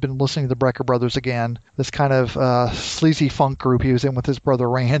little bit. I've been listening to the Brecker Brothers again, this kind of sleazy funk group he was in with his brother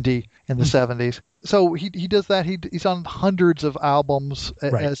Randy in the 70s. So he does that. He's on hundreds of albums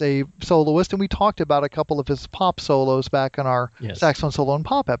as a soloist, and we talked about a couple of his pop solos back in our saxophone solo and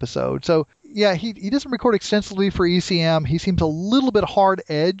pop episode. So yeah, he doesn't record extensively for ECM. He seems a little bit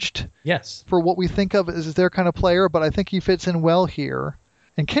hard-edged for what we think of as their kind of player, but I think he fits in well here.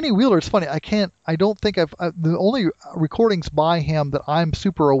 And Kenny Wheeler, it's funny, I don't think the only recordings by him that I'm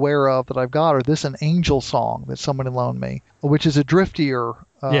super aware of that I've got are this An Angel Song that somebody loaned me, which is a driftier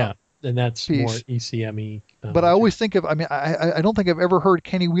and that's piece. More ECM-y. But I always think of, I don't think I've ever heard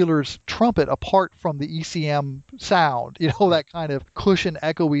Kenny Wheeler's trumpet apart from the ECM sound, that kind of cushion,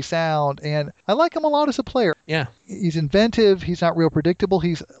 echoey sound. And I like him a lot as a player. Yeah. He's inventive. He's not real predictable.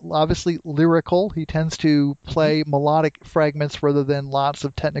 He's obviously lyrical. He tends to play melodic fragments rather than lots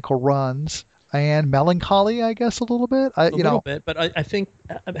of technical runs. And melancholy, I guess, a little bit. A little bit, but I think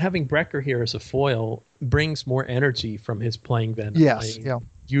having Brecker here as a foil brings more energy from his playing than I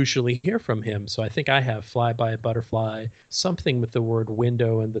usually hear from him. So I think I have Fly By a Butterfly, something with the word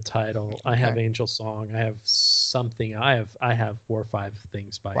window in the title. I have Angel Song. I have something. I have 4 or 5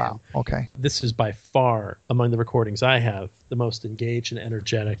 things by him. Wow. Okay. This is by far, among the recordings I have, the most engaged and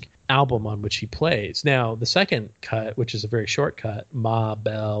energetic album on which he plays. Now, the second cut, which is a very short cut, Ma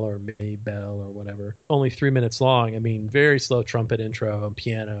Bell or May Bell or whatever, only 3 minutes long. I mean, very slow trumpet intro and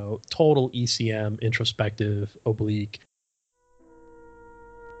piano, total ECM, introspective, oblique.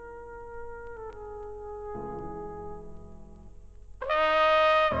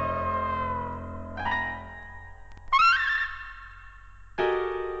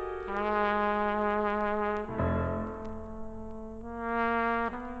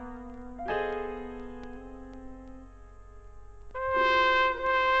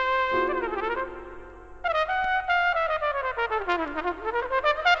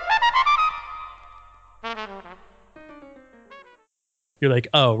 You're like,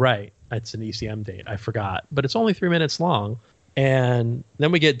 oh, right, it's an ECM date. I forgot. But it's only 3 minutes long. And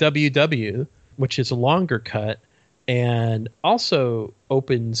then we get WW, which is a longer cut and also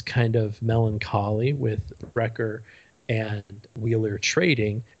opens kind of melancholy with Brecker and Wheeler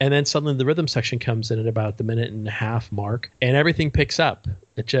trading. And then suddenly the rhythm section comes in at about the 1.5-minute mark, and everything picks up.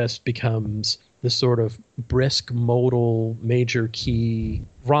 It just becomes this sort of brisk modal major key.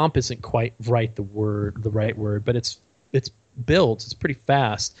 Romp isn't quite the right word, but it's builds. It's pretty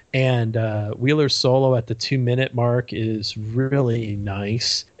fast. And Wheeler's solo at the 2-minute mark is really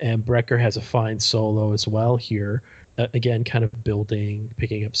nice. And Brecker has a fine solo as well here. Again, kind of building,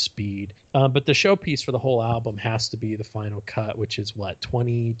 picking up speed. But the showpiece for the whole album has to be the final cut, which is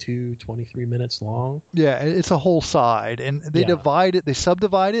 22, 23 minutes long? Yeah, it's a whole side. And they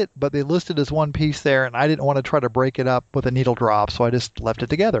subdivide it, but they list it as one piece there. And I didn't want to try to break it up with a needle drop, so I just left it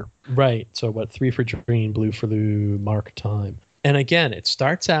together. Right. So 3 for Green, Blue for Lou, Mark Time. And again, it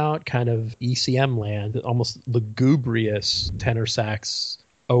starts out kind of ECM land, almost lugubrious tenor sax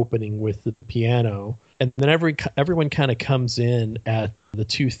opening with the piano. And then everyone kind of comes in at the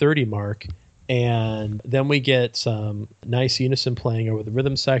 2:30 mark, And then we get some nice unison playing over the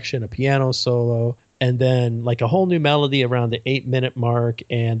rhythm section, a piano solo, and then like a whole new melody around the 8-minute mark,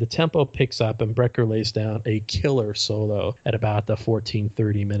 and the tempo picks up and Brecker lays down a killer solo at about the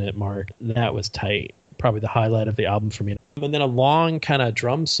 14-30-minute mark. That was tight. Probably the highlight of the album for me. And then a long kind of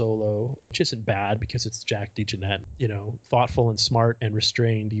drum solo, which isn't bad because it's Jack DeJohnette, thoughtful and smart and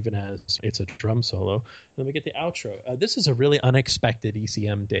restrained even as it's a drum solo. And then we get the outro. This is a really unexpected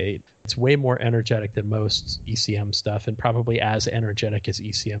ECM date. It's way more energetic than most ECM stuff and probably as energetic as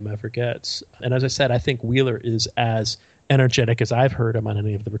ECM ever gets. And as I said, I think Wheeler is as energetic as I've heard him on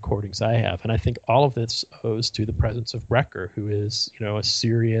any of the recordings I have. And I think all of this owes to the presence of Brecker, who is, a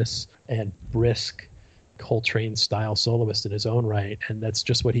serious and brisk Coltrane-style soloist in his own right, and that's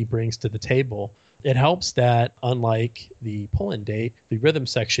just what he brings to the table. It helps that, unlike the pull-in date, the rhythm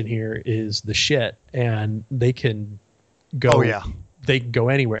section here is the shit, and they can go. Oh, yeah. They can go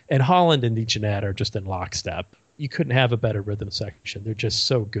anywhere. And Holland and DeJohnette are just in lockstep. You couldn't have a better rhythm section. They're just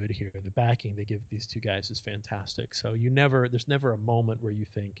so good here. The backing they give these two guys is fantastic. So there's never a moment where you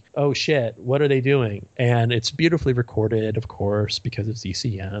think, oh shit, what are they doing? And it's beautifully recorded, of course, because it's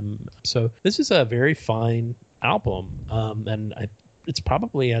ECM. So this is a very fine album. And it's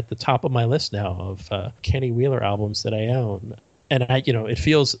probably at the top of my list now of Kenny Wheeler albums that I own. And it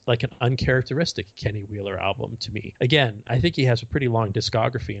feels like an uncharacteristic Kenny Wheeler album to me. Again, I think he has a pretty long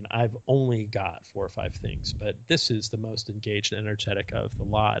discography, and I've only got 4 or 5 things. But this is the most engaged and energetic of the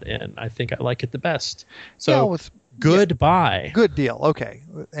lot, and I think I like it the best. So, goodbye. Yeah, good deal. Okay.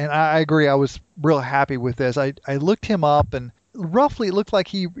 And I agree. I was real happy with this. I looked him up, and roughly it looked like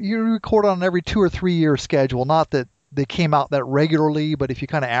he recorded on every 2 or 3 year schedule. Not that they came out that regularly, but if you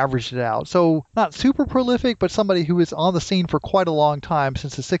kind of averaged it out. So not super prolific, but somebody who was on the scene for quite a long time,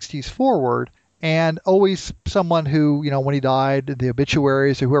 since the 60s forward, and always someone who, when he died, the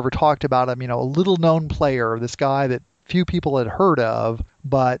obituaries or whoever talked about him, a little known player, this guy that few people had heard of,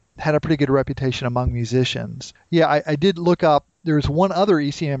 but had a pretty good reputation among musicians. Yeah, I did look up. There's one other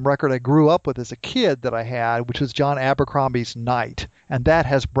ECM record I grew up with as a kid that I had, which was John Abercrombie's Night. And that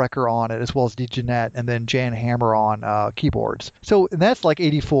has Brecker on it, as well as DeJohnette, and then Jan Hammer on keyboards. So and that's like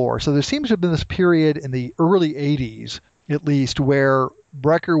 84. So there seems to have been this period in the early 80s, at least, where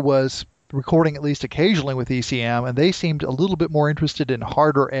Brecker was recording at least occasionally with ECM, and they seemed a little bit more interested in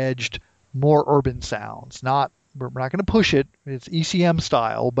harder-edged, more urban sounds. We're not going to push it. It's ECM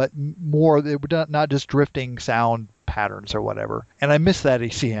style, but more, not just drifting sound patterns or whatever. And I miss that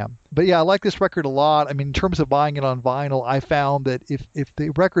ECM. But yeah, I like this record a lot. I mean, in terms of buying it on vinyl, I found that if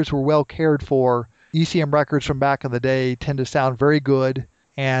the records were well cared for, ECM records from back in the day tend to sound very good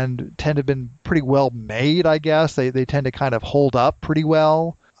and tend to have been pretty well made, I guess. They tend to kind of hold up pretty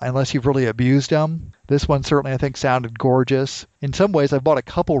well, unless you've really abused them. This one certainly, I think, sounded gorgeous. In some ways, I've bought a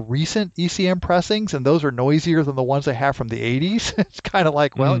couple recent ECM pressings, and those are noisier than the ones I have from the 80s. It's kind of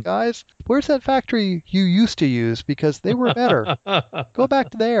like, well, guys, where's that factory you used to use? Because they were better. Go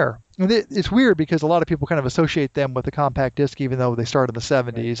back to there. It's weird because a lot of people kind of associate them with the compact disc, even though they started in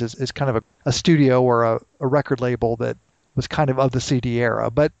the 70s, as kind of a studio or a record label that was kind of the CD era.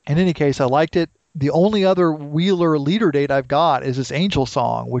 But in any case, I liked it. The only other Wheeler leader date I've got is this Angel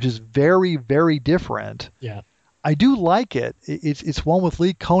Song, which is very, very different. Yeah. I do like it. It's one with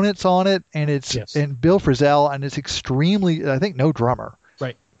Lee Konitz on it, and and Bill Frisell, and it's extremely, I think, no drummer.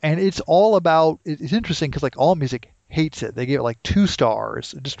 Right. And it's all about, it's interesting because like All Music hates it. They gave it like 2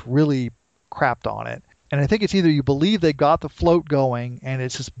 stars, just really crapped on it. And I think it's either you believe they got the float going and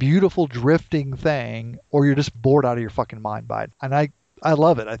it's this beautiful drifting thing, or you're just bored out of your fucking mind by it. And I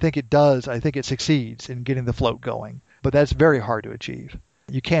love it. I think it does. I think it succeeds in getting the float going. But that's very hard to achieve.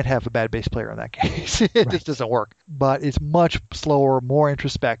 You can't have a bad bass player in that case. It just doesn't work. But it's much slower, more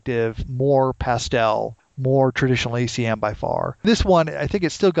introspective, more pastel, more traditional ECM by far. This one, I think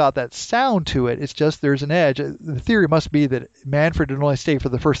it's still got that sound to it. It's just there's an edge. The theory must be that Manfred would only stay for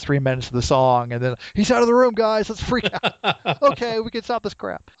the first 3 minutes of the song, and then he's out of the room, guys. Let's freak out. Okay, we can stop this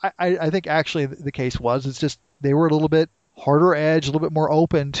crap. I think actually the case was, it's just they were a little bit harder edge, a little bit more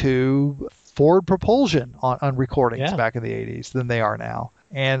open to forward propulsion on recordings back in the 80s than they are now.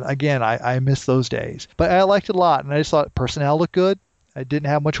 And again, I miss those days. But I liked it a lot, and I just thought personnel looked good. I didn't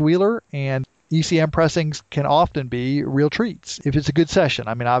have much Wheeler, and ECM pressings can often be real treats if it's a good session.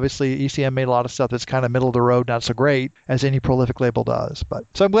 I mean, obviously, ECM made a lot of stuff that's kind of middle of the road, not so great, as any prolific label does.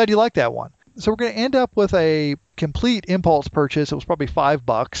 So I'm glad you liked that one. So we're going to end up with a complete impulse purchase. It was probably $5.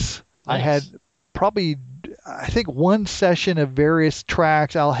 Nice. I had probably, I think, one session of various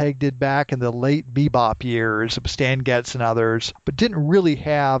tracks Al Haig did back in the late bebop years of Stan Getz and others, but didn't really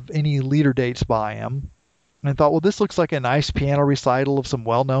have any leader dates by him. And I thought, well, this looks like a nice piano recital of some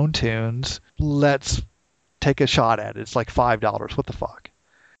well-known tunes. Let's take a shot at it. It's like $5. What the fuck?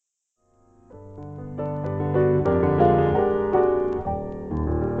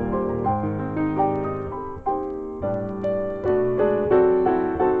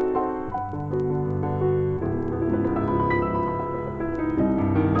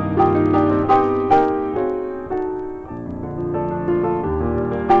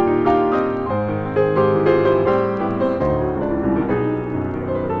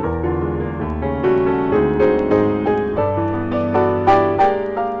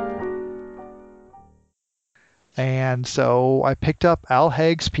 And so I picked up Al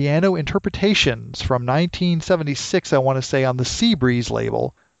Haig's Piano Interpretations from 1976, I want to say, on the Seabreeze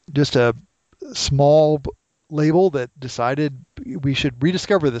label. Just a small label that decided we should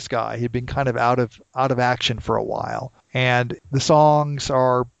rediscover this guy. He'd been kind of out of action for a while. And the songs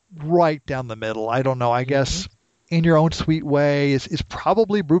are right down the middle. I don't know. I guess In Your Own Sweet Way is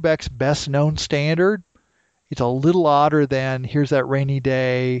probably Brubeck's best known standard. It's a little odder than Here's That Rainy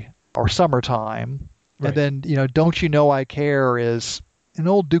Day or Summertime. Right. And then, Don't You Know I Care is an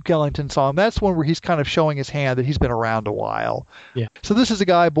old Duke Ellington song. That's one where he's kind of showing his hand that he's been around a while. Yeah. So this is a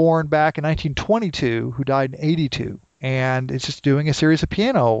guy born back in 1922 who died in 82. And it's just doing a series of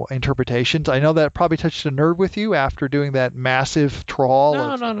piano interpretations. I know that probably touched a nerve with you after doing that massive trawl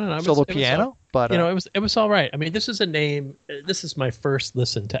of solo piano. But it was all right. I mean, this is a name. This is my first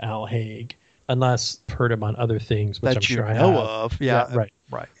listen to Al Haig, unless heard him on other things, which I'm sure I know of. Yeah, right.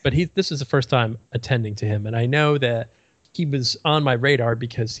 But this is the first time attending to him, and I know that he was on my radar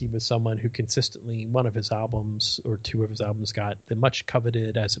because he was someone who consistently, one of his albums or two of his albums got the much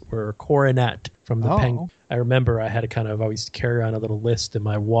coveted, as it were, Coronet from the Penguin. I remember I had to kind of always carry on a little list in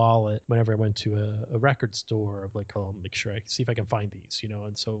my wallet whenever I went to a record store of like, oh, make sure I see if I can find these,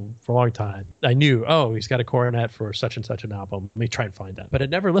 And so for a long time, I knew, he's got a Coronet for such and such an album. Let me try and find that. But I'd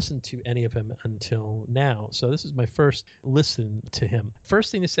never listened to any of him until now. So this is my first listen to him.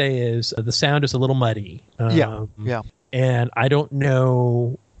 First thing to say is the sound is a little muddy. Yeah. And I don't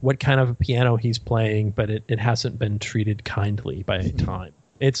know what kind of a piano he's playing, but it hasn't been treated kindly by time.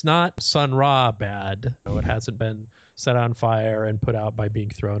 It's not Sun Ra bad. It hasn't been set on fire and put out by being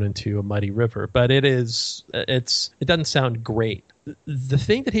thrown into a muddy river, but it doesn't sound great. The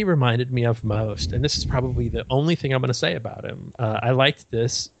thing that he reminded me of most, and this is probably the only thing I'm going to say about him, I liked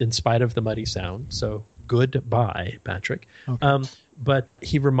this in spite of the muddy sound. So goodbye, Patrick. Okay. But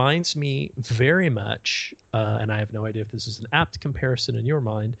he reminds me very much, and I have no idea if this is an apt comparison in your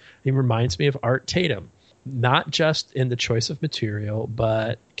mind, he reminds me of Art Tatum, not just in the choice of material,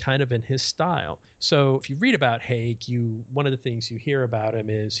 but kind of in his style. So if you read about Haig, one of the things you hear about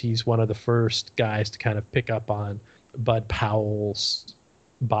him is he's one of the first guys to kind of pick up on Bud Powell's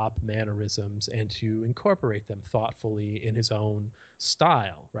bop mannerisms and to incorporate them thoughtfully in his own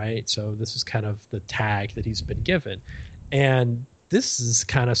style, right? So this is kind of the tag that he's been given. And this is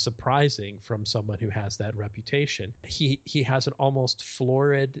kind of surprising from someone who has that reputation. He has an almost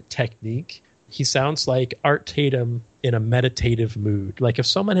florid technique. He sounds like Art Tatum in a meditative mood. Like if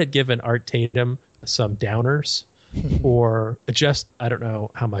someone had given Art Tatum some downers or just, I don't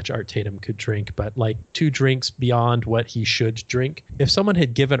know how much Art Tatum could drink, but like 2 drinks beyond what he should drink. If someone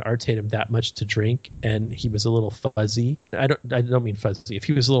had given Art Tatum that much to drink and he was a little fuzzy, I don't mean fuzzy. If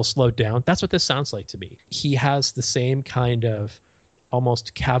he was a little slowed down, that's what this sounds like to me. He has the same kind of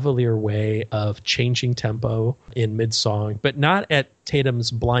almost cavalier way of changing tempo in mid-song, but not at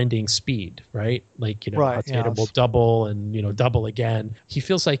Tatum's blinding speed, right? Like, how Tatum will double and, double again. He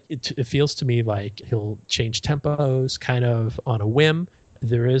feels like, it feels to me like he'll change tempos kind of on a whim.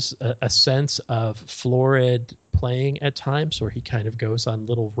 There is a sense of florid playing at times where he kind of goes on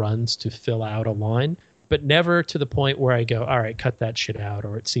little runs to fill out a line, but never to the point where I go, all right, cut that shit out,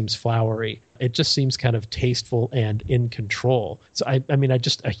 or it seems flowery. It just seems kind of tasteful and in control. So I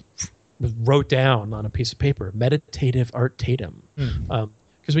wrote down on a piece of paper, meditative Art Tatum.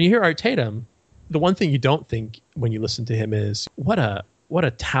 Because when you hear Art Tatum, the one thing you don't think when you listen to him is what a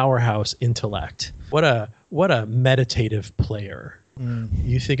powerhouse intellect. What a meditative player.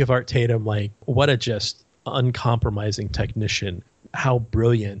 You think of Art Tatum like what a just uncompromising technician. How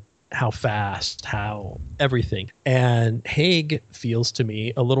brilliant. How fast, how everything. And Haig feels to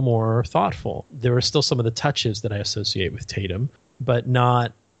me a little more thoughtful. There are still some of the touches that I associate with Tatum, but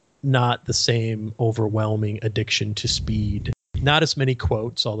not the same overwhelming addiction to speed. Not as many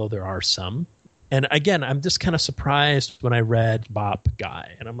quotes, although there are some. And again, I'm just kind of surprised when I read Bop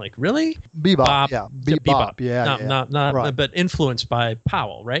Guy, and I'm like, really? Bebop, yeah. Bebop, yeah. Not right. But influenced by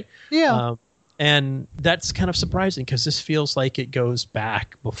Powell, right? Yeah. And that's kind of surprising because this feels like it goes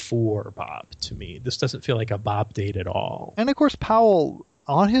back before Bop to me. This doesn't feel like a Bop date at all. And of course, Powell,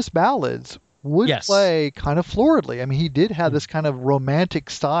 on his ballads, would play kind of floridly. I mean, he did have this kind of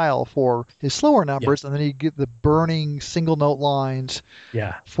romantic style for his slower numbers, and then he'd get the burning single note lines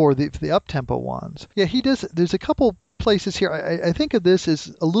for the up-tempo ones. Yeah, he does. There's a couple places here. I think of this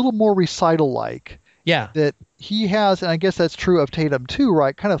as a little more recital-like. Yeah. That he has, and I guess that's true of Tatum too,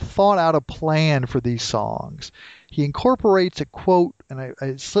 right? Kind of thought out a plan for these songs. He incorporates a quote, and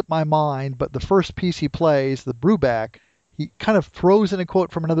I slipped my mind, but the first piece he plays, the Brubeck, he kind of throws in a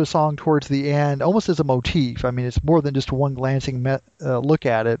quote from another song towards the end, almost as a motif. I mean, it's more than just one glancing look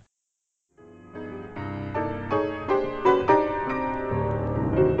at it.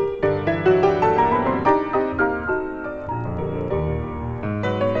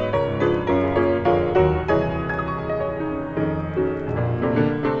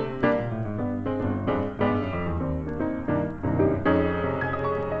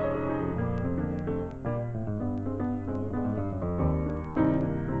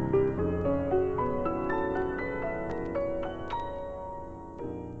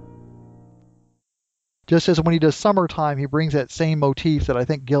 Just as when he does Summertime, he brings that same motif that I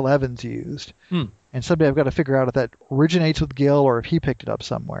think Gil Evans used. And someday I've got to figure out if that originates with Gil or if he picked it up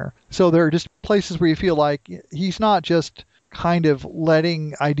somewhere. So there are just places where you feel like he's not just kind of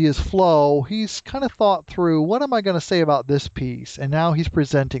letting ideas flow. He's kind of thought through, what am I going to say about this piece? And now he's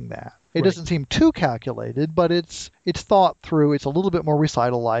presenting that. It doesn't seem too calculated, but it's thought through. It's a little bit more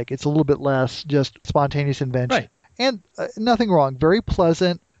recital-like. It's a little bit less just spontaneous invention. Right. And nothing wrong. Very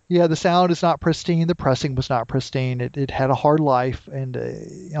pleasant. Yeah, the sound is not pristine. The pressing was not pristine. It had a hard life, and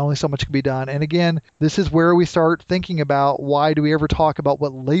only so much could be done. And again, this is where we start thinking about why do we ever talk about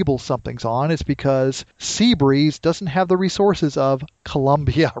what label something's on? It's because Seabreeze doesn't have the resources of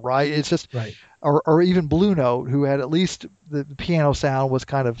Columbia, right? It's just, or even Blue Note, who had at least the piano sound was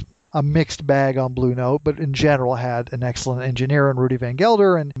kind of a mixed bag on Blue Note, but in general had an excellent engineer in Rudy Van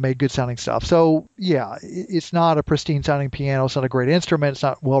Gelder and made good sounding stuff. So yeah, it's not a pristine sounding piano. It's not a great instrument. It's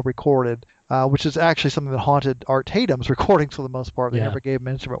not well recorded, which is actually something that haunted Art Tatum's recordings for the most part. They never gave him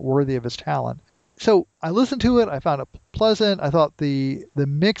an instrument worthy of his talent. So I listened to it. I found it pleasant. I thought the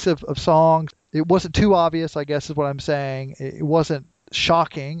mix of songs, it wasn't too obvious, I guess is what I'm saying. It wasn't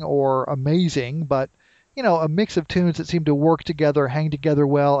shocking or amazing, but a mix of tunes that seemed to work together, hang together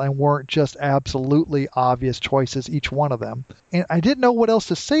well, and weren't just absolutely obvious choices, each one of them. And I didn't know what else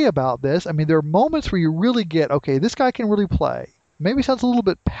to say about this. I mean, there are moments where you really get, okay, this guy can really play. Maybe sounds a little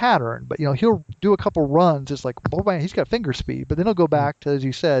bit patterned, but, he'll do a couple runs. It's like, oh man, he's got finger speed. But then he'll go back to, as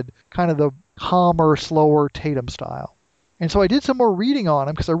you said, kind of the calmer, slower Tatum style. And so I did some more reading on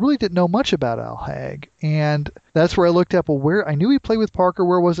him because I really didn't know much about Al Haig. And that's where I looked up, where I knew he played with Parker.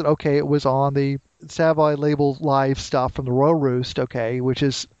 Where was it? Okay, it was on the Savoy label live stuff from the Royal Roost, okay, which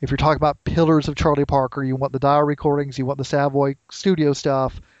is, if you're talking about pillars of Charlie Parker, you want the dial recordings, you want the Savoy studio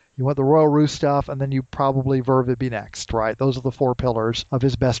stuff, you want the Royal Roost stuff, and then you probably Verve would be next, right? Those are the four pillars of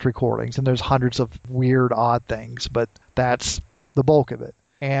his best recordings. And there's hundreds of weird, odd things, but that's the bulk of it.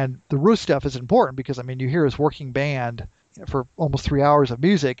 And the Roost stuff is important because, I mean, you hear his working band for almost 3 hours of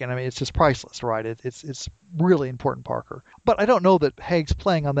music, and I mean, it's just priceless, right? It's really important Parker. But I don't know that Haig's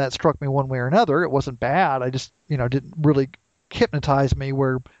playing on that struck me one way or another. It wasn't bad. I just, didn't really hypnotize me,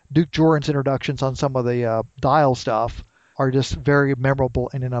 where Duke Jordan's introductions on some of the dial stuff are just very memorable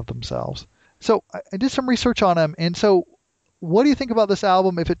in and of themselves. So I did some research on him, and so what do you think about this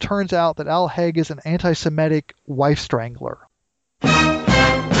album if it turns out that Al Haig is an anti-Semitic wife strangler?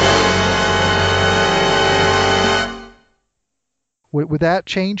 Would that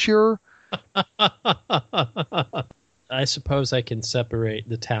change your... I suppose I can separate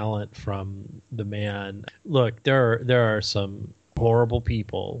the talent from the man. Look, there are some horrible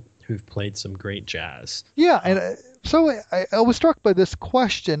people who've played some great jazz. Yeah, and so I was struck by this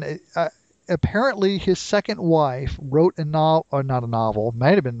question. Apparently, his second wife wrote a novel, or not a novel,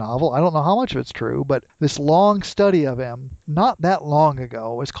 might have been a novel. I don't know how much of it's true, but this long study of him, not that long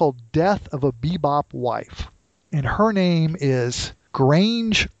ago, is called Death of a Bebop Wife. And her name is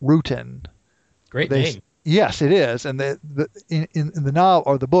Grange Rutan. Great name. Yes, it is. And in the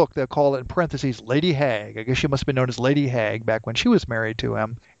novel or the book, they'll call it in parentheses Lady Haig. I guess she must have been known as Lady Haig back when she was married to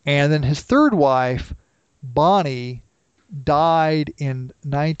him. And then his third wife, Bonnie, died in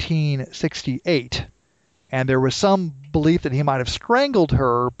 1968. And there was some belief that he might have strangled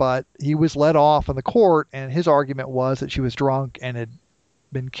her, but he was let off in the court, and his argument was that she was drunk and had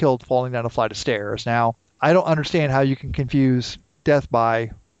been killed falling down a flight of stairs. Now, I don't understand how you can confuse death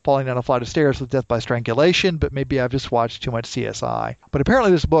by falling down a flight of stairs with death by strangulation, but maybe I've just watched too much CSI. But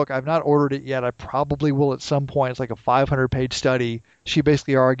apparently this book, I've not ordered it yet. I probably will at some point. It's like a 500-page study. She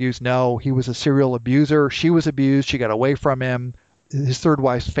basically argues, no, he was a serial abuser. She was abused. She got away from him. His third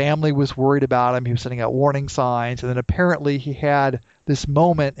wife's family was worried about him. He was sending out warning signs. And then apparently he had this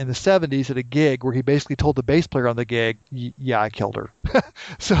moment in the 70s at a gig where he basically told the bass player on the gig, yeah, I killed her.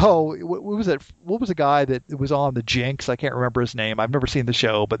 So what was it? What was the guy that was on the Jinx? I can't remember his name. I've never seen the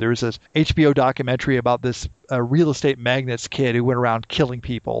show, but there's this HBO documentary about this real estate magnate's kid who went around killing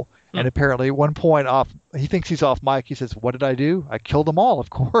people. And apparently at one point he thinks he's off mic. He says, what did I do? I killed them all, of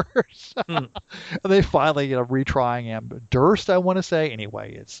course. And they finally, retrying him. Durst, I want to say.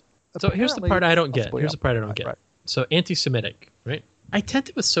 Anyway, it's... So here's the part I don't get. Here's the part I don't get. Right. So anti-Semitic, right? I tend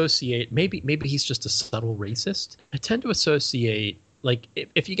to associate, maybe he's just a subtle racist. I tend to associate, like,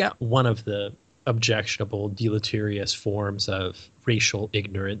 if you got one of the objectionable, deleterious forms of racial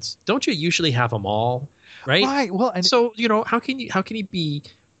ignorance, don't you usually have them all, right? Right. Well, and so, how can he be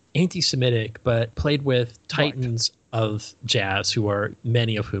anti-Semitic but played with titans of jazz who are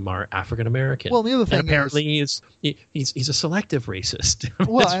many of whom are African American? Well, the other thing apparently he's a selective racist.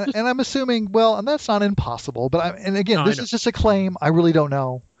 Well, and I'm assuming, and that's not impossible, but this is just a claim. I really don't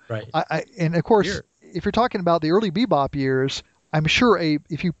know. Right. And of course, if you're talking about the early bebop years, I'm sure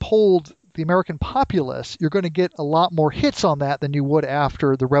if you polled the American populace, you're going to get a lot more hits on that than you would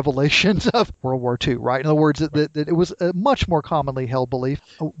after the revelations of World War II, right? In other words, that it was a much more commonly held belief.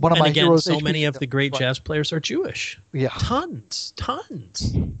 One of my heroes, so many of the great jazz players are Jewish. Yeah.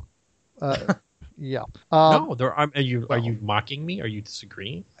 Tons. Yeah. No, are you mocking me? Are you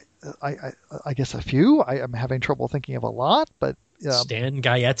disagreeing? I guess a few. I'm having trouble thinking of a lot, but Stan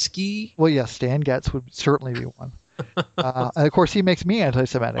Gaetsky. Well, yeah, Stan Getz would certainly be one. And of course, he makes me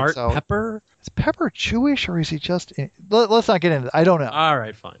anti-Semitic. Art Pepper? Is Pepper Jewish, or is he just... Let's not get into it. I don't know. All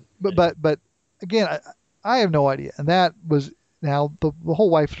right, fine. But again, I have no idea. And that was... Now, the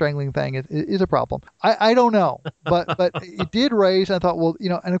whole wife strangling thing is a problem. I don't know. But it did raise, and I thought, well,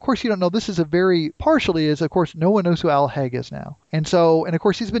 and of course you don't know. This is partially is, of course, no one knows who Al Haig is now. And so, and of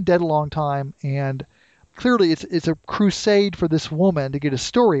course, he's been dead a long time, and... Clearly, it's a crusade for this woman to get a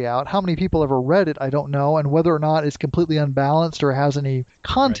story out. How many people ever read it, I don't know. And whether or not it's completely unbalanced or has any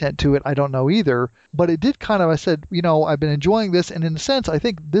content to it, I don't know either. But it did I said, I've been enjoying this. And in a sense, I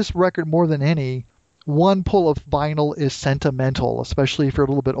think this record more than any, one pull of vinyl is sentimental, especially if you're a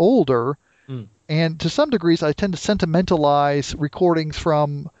little bit older. And to some degrees, I tend to sentimentalize recordings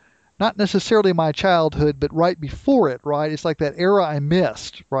from not necessarily my childhood, but right before it, right? It's like that era I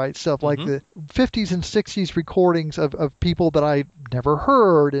missed, right? Stuff like the 50s and 60s recordings of people that I never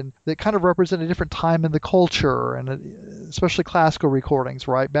heard and that kind of represent a different time in the culture, and especially classical recordings,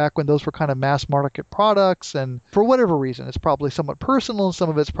 right? Back when those were kind of mass market products, and for whatever reason, it's probably somewhat personal and some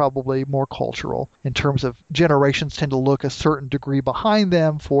of it's probably more cultural in terms of generations tend to look a certain degree behind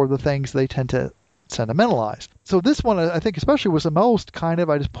them for the things they tend to sentimentalized. So this one, I think especially, was the most I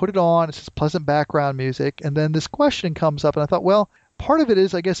just put it on, it's just pleasant background music, and then this question comes up, and I thought, well, part of it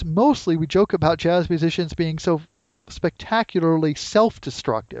is, I guess, mostly we joke about jazz musicians being so spectacularly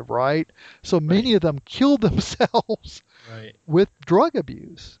self-destructive, right? So many of them killed themselves with drug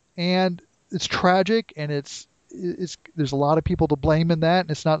abuse, and it's tragic, and it's there's a lot of people to blame in that,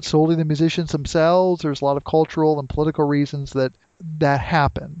 and it's not solely the musicians themselves. There's a lot of cultural and political reasons that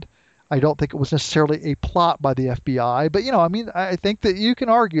happened. I don't think it was necessarily a plot by the FBI, but I think that you can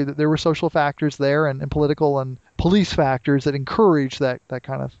argue that there were social factors there and political and police factors that encouraged that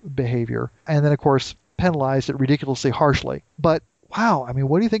kind of behavior, and then of course penalized it ridiculously harshly. But wow,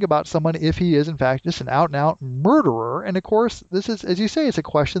 what do you think about someone if he is in fact just an out and out murderer? And of course, this is, as you say, it's a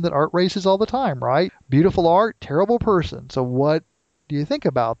question that art raises all the time, right? Beautiful art, terrible person. So what do you think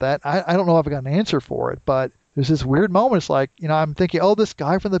about that? I don't know if I've got an answer for it, but there's this weird moment. It's like, I'm thinking, oh, this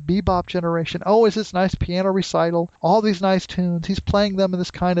guy from the bebop generation. Oh, is this nice piano recital? All these nice tunes. He's playing them in this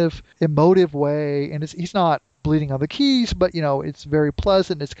kind of emotive way. And he's not bleeding on the keys, but, it's very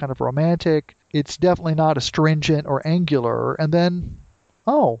pleasant. It's kind of romantic. It's definitely not astringent or angular. And then,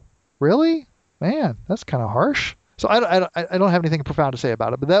 oh, really? Man, that's kind of harsh. So I don't have anything profound to say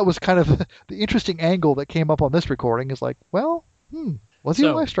about it. But that was kind of the interesting angle that came up on this recording is like, well, was he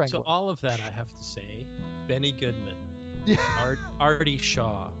a wife strangler? So all of that, I have to say, Benny Goodman, yeah. Artie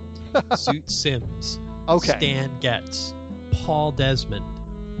Shaw, Zoot Sims, Stan Getz, Paul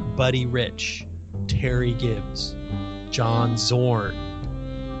Desmond, Buddy Rich, Terry Gibbs, John Zorn,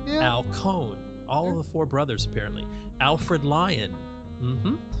 Al Cohn, all of the four brothers apparently, Alfred Lyon,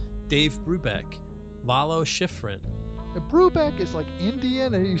 Dave Brubeck, Lalo Schifrin. Brubeck is like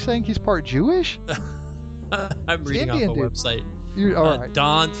Indian, and are you saying he's part Jewish? I'm reading off a website. All right.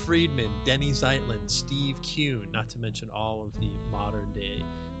 Don Friedman, Denny Zeitlin, Steve Kuhn, not to mention all of the modern day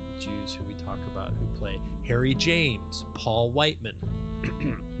Jews who we talk about who play. Harry James, Paul Whiteman,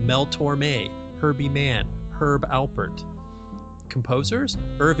 Mel Torme, Herbie Mann, Herb Alpert. Composers?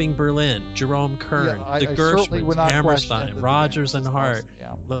 Irving Berlin, Jerome Kern, the Gershwins, Hammerstein, Rodgers and Hart,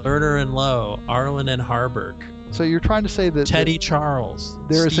 Lerner and Lowe, Arlen and Harburg. So you're trying to say that Teddy Charles,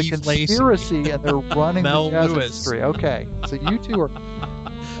 there is Steve a conspiracy Lacy, and they're running Mel the jazz Lewis. industry. Okay, so you two are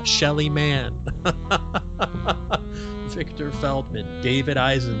Shelley Mann, Victor Feldman, David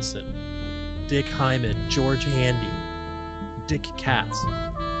Eisenson, Dick Hyman, George Handy, Dick Katz,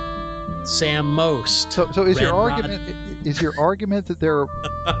 Sam Most. So is your Red argument that there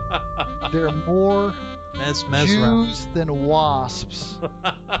are more Jews than wasps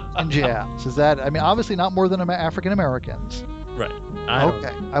in jazz? Is that, I mean, obviously not more than African Americans. Right.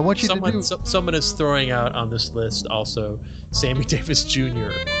 I want you to do. Someone is throwing out on this list also Sammy Davis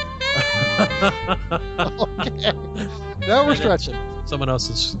Jr. Okay. Now we're stretching. Someone else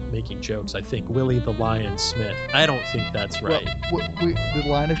is making jokes. I think Willie the Lion Smith. I don't think that's right. Well, the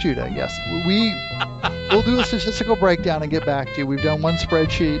Lion of Judah, yes. We'll do a statistical breakdown and get back to you. We've done one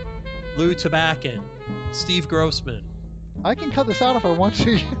spreadsheet. Lou Tabakin, Steve Grossman. I can cut this out if I want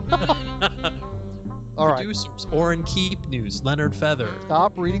to. All right. Producers, Orrin Keep News, Leonard Feather.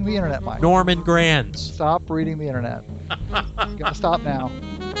 Stop reading the internet, Mike. Norman Granz. Stop reading the internet. You gotta stop now.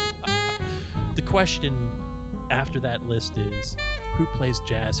 The question after that list is, who plays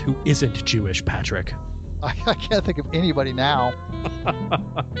jazz who isn't Jewish, Patrick? I can't think of anybody now.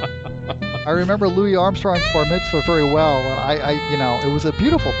 I remember Louis Armstrong's bar mitzvah very well. It was a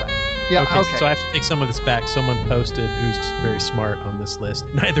beautiful thing. Yeah, okay. So I have to take some of this back. Someone posted, who's very smart on this list,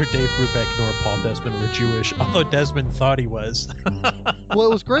 neither Dave Brubeck nor Paul Desmond were Jewish, although Desmond thought he was. Well, it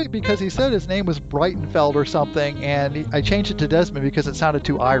was great because he said his name was Breitenfeld or something, and I changed it to Desmond because it sounded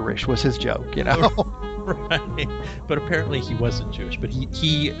too Irish, was his joke, you know? Right. But apparently he wasn't Jewish, but he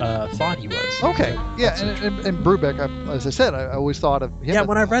thought he was. Okay. Yeah, and Brubeck, as I said, I always thought of him. Yeah,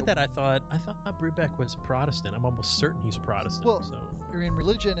 when I read that, I thought Brubeck was Protestant. I'm almost certain he's Protestant. Well, so. in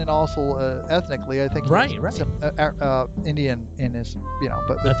religion and also ethnically, I think right. Indian in his,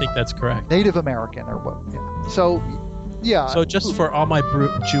 but I think that's correct. Native American or what? Yeah. So, yeah. So just for all my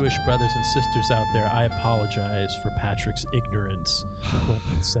Jewish brothers and sisters out there, I apologize for Patrick's ignorance when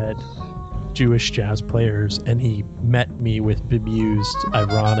he said Jewish jazz players, and he met me with bemused,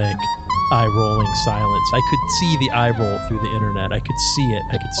 ironic, eye-rolling silence. I could see the eye roll through the internet. I could see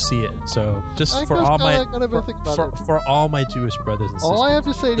it. So just for all my Jewish brothers and sisters, all I have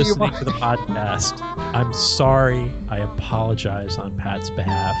to say to you, listening to the podcast, I'm sorry. I apologize on Pat's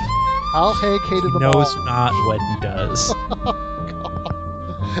behalf. Al Haig hated them all. He knows not what he does.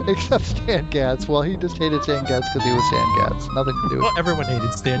 Except Stan Getz. Well, he just hated Stan Getz because he was Stan Getz. Nothing to do with it. Well, everyone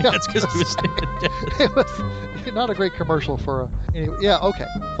hated Stan Getz because he was Stan Getz. It was not a great commercial for anyway. Yeah, okay,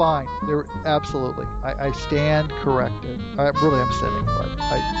 fine. Absolutely. I stand corrected. I'm sitting, but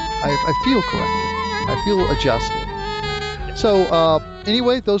I feel corrected. I feel adjusted. So,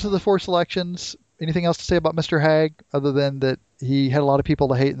 anyway, those are the 4 selections. Anything else to say about Mr. Haig other than that he had a lot of people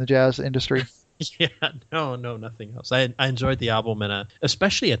to hate in the jazz industry? Yeah, no, nothing else. I enjoyed the album, and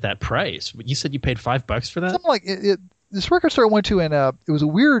especially at that price. You said you paid $5 for that? Something like it. This record store I went to, and it was a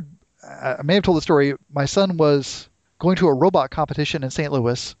weird. I may have told the story. My son was going to a robot competition in St.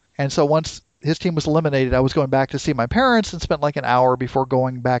 Louis, and so once his team was eliminated, I was going back to see my parents and spent like an hour before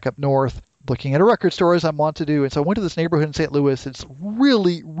going back up north, looking at a record store as I want to do. And so I went to this neighborhood in St. Louis. It's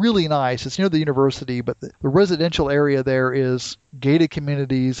really, really nice. It's near the university, but the residential area there is gated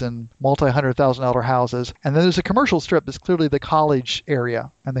communities and multi-$100,000 houses. And then there's a commercial strip that's clearly the college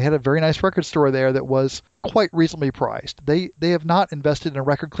area. And they had a very nice record store there that was quite reasonably priced. They have not invested in a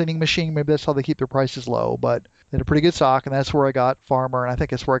record cleaning machine. Maybe that's how they keep their prices low, but they had a pretty good stock, and that's where I got Farmer, and I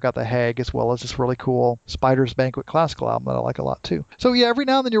think that's where I got the Haig, as well as this really cool Spider's Banquet classical album that I like a lot too. So yeah, every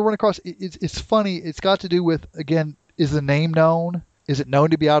now and then you run across, it's funny, it's got to do with, again, is the name known? Is it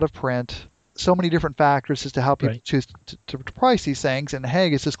known to be out of print? So many different factors as to how people choose to price these things, and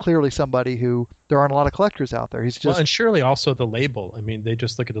Haig is just clearly somebody who, there aren't a lot of collectors out there. He's just... Well, and surely also the label. I mean, they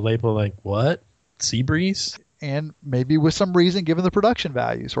just look at the label like, what? Seabreeze? And maybe with some reason, given the production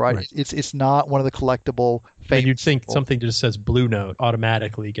values, right? It's not one of the collectible. And you'd think something that just says Blue Note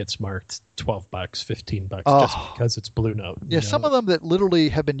automatically gets marked $12, $15 just because it's Blue Note. Yeah, some of them that literally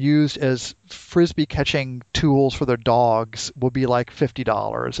have been used as frisbee catching tools for their dogs will be like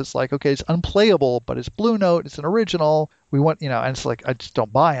 $50. It's like, okay, it's unplayable, but it's Blue Note, it's an original. We want, and it's like, I just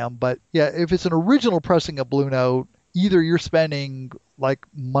don't buy them. But yeah, if it's an original pressing of Blue Note, either you're spending like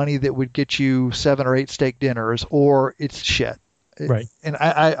money that would get you 7 or 8 steak dinners, or it's shit. Right. And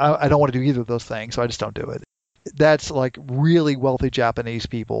I don't want to do either of those things, so I just don't do it. That's like really wealthy Japanese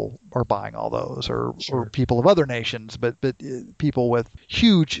people are buying all those, or people of other nations, but people with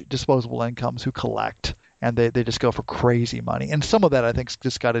huge disposable incomes who collect, and they just go for crazy money. And some of that I think's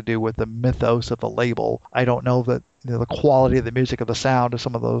just got to do with the mythos of the label. I don't know that the quality of the music, of the sound of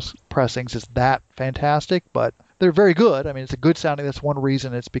some of those pressings is that fantastic, but they're very good. I mean, it's a good sounding. That's one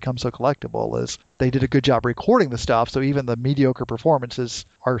reason it's become so collectible, is they did a good job recording the stuff, so even the mediocre performances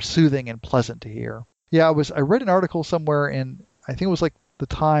are soothing and pleasant to hear. Yeah, I read an article somewhere in, I think it was like the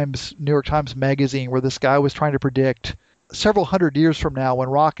Times, New York Times Magazine, where this guy was trying to predict several hundred years from now, when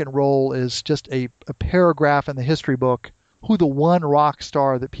rock and roll is just a paragraph in the history book, who the one rock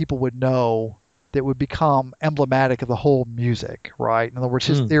star that people would know that would become emblematic of the whole music, right? In other words,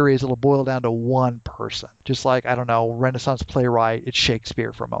 his theory is it'll boil down to one person. Just like, I don't know, Renaissance playwright, it's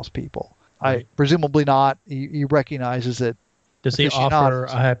Shakespeare for most people. Right. Presumably not. He recognizes it. Does he offer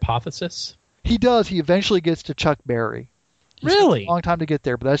a hypothesis? He does. He eventually gets to Chuck Berry. Really? It's a long time to get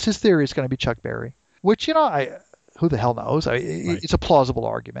there, but that's his theory. It's going to be Chuck Berry, which, who the hell knows? Right. It's a plausible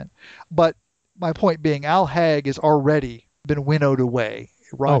argument. But my point being, Al Haig has already been winnowed away,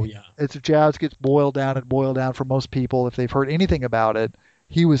 right? Oh, yeah. As jazz gets boiled down for most people, if they've heard anything about it,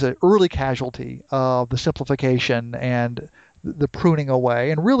 he was an early casualty of the simplification and the pruning away.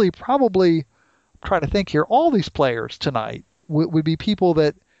 And really, probably, trying to think here, all these players tonight would be people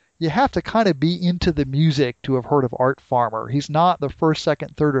that you have to kind of be into the music to have heard of Art Farmer. He's not the first,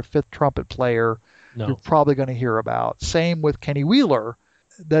 second, third, or fifth trumpet player you're probably going to hear about. Same with Kenny Wheeler.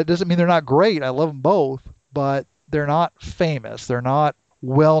 That doesn't mean they're not great. I love them both, but they're not famous. They're not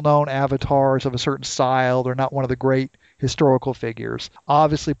well-known avatars of a certain style. They're not one of the great historical figures.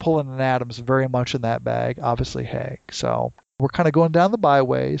 Obviously, Pullen and Adams very much in that bag. Obviously, Haig. So we're kind of going down the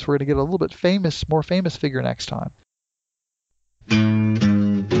byways. We're going to get a little bit more famous figure next time.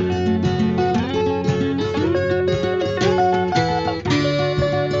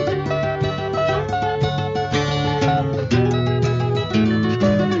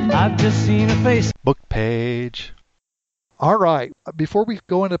 I've just seen a Facebook page. All right. Before we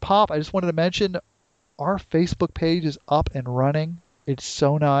go into pop, I just wanted to mention our Facebook page is up and running. It's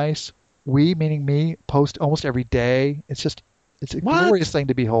so nice. We, meaning me, post almost every day. It's a glorious thing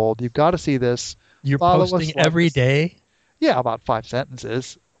to behold. You've got to see this. You're posting every day? Yeah, about 5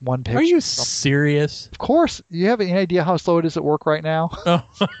 sentences. One picture. Are you serious? Of course. You have any idea how slow it is at work right now? Oh,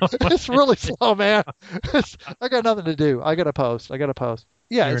 it's really slow, man. I got nothing to do. I got to post.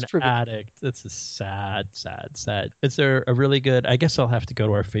 Yeah, you're it's an true. addict. That's a sad. Is there a really good? I guess I'll have to go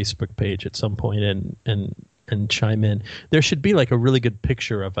to our Facebook page at some point and chime in. There should be like a really good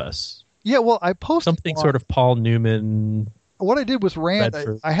picture of us. Yeah, well, I posted something sort of Paul Newman. What I did was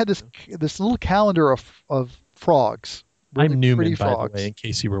I had this little calendar of frogs. Really I'm Newman, by frogs. the way, in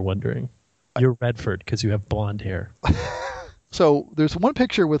case you were wondering. You're Redford because you have blonde hair. So there's one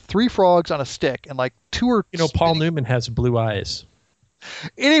picture with 3 frogs on a stick, and like 2 are. Paul Newman has blue eyes.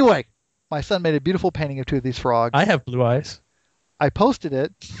 Anyway, my son made a beautiful painting of 2 of these frogs. I have blue eyes. I posted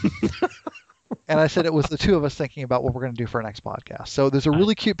it, and I said it was the 2 of us thinking about what we're going to do for our next podcast. So there's a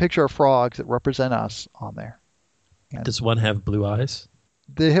really cute picture of frogs that represent us on there. And does one have blue eyes?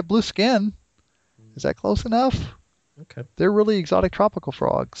 They have blue skin. Is that close enough? Okay. They're really exotic tropical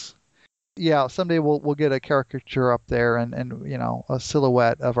frogs. Yeah, someday we'll get a caricature up there and a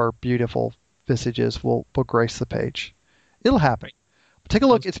silhouette of our beautiful visages will grace the page. It'll happen. Take a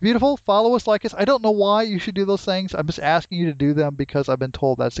look. It's beautiful. Follow us, like us. I don't know why you should do those things. I'm just asking you to do them because I've been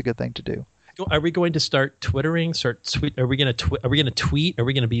told that's a good thing to do. Are we going to start Twittering? Are we going to tweet? Are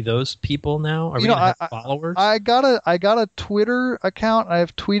we going to be those people now? Are we going to have followers? I got a Twitter account.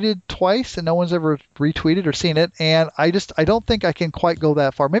 I've tweeted twice, and no one's ever retweeted or seen it. And I don't think I can quite go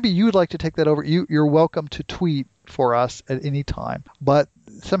that far. Maybe you would like to take that over. You're welcome to tweet for us at any time. But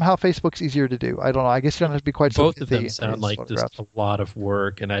somehow Facebook's easier to do. I don't know. I guess you don't have to be quite so both of them sound like just a lot of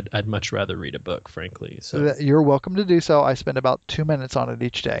work, and I'd much rather read a book, frankly. So you're welcome to do so. I spend about 2 minutes on it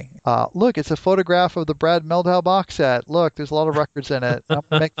each day. Look, it's a photograph of the Brad Mehldau box set. Look, there's a lot of records in it. I'm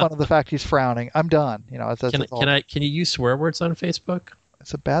gonna make fun of the fact he's frowning. I'm done. Can you use swear words on Facebook?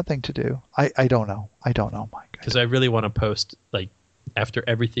 It's a bad thing to do. I don't know, Mike. Because I really want to post after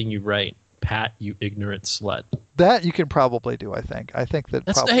everything you write. Pat, you ignorant slut. That you can probably do, I think.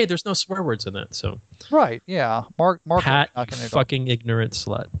 Hey, there's no swear words in that, so. Right, yeah. Mark Pat, fucking ignorant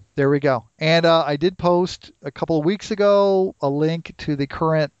slut. There we go. And I did post a couple of weeks ago a link to the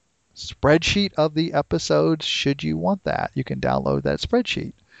current spreadsheet of the episodes. Should you want that, you can download that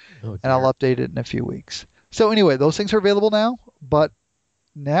spreadsheet. And I'll update it in a few weeks. So anyway, those things are available now, but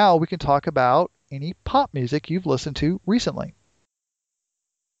now we can talk about any pop music you've listened to recently.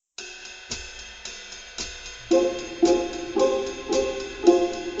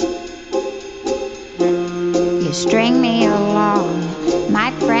 They string me along.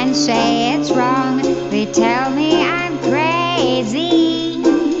 My friends say it's wrong. They tell me I'm crazy.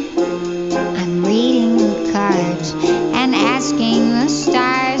 I'm reading the cards and asking the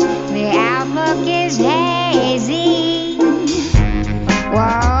stars. The outlook is hazy.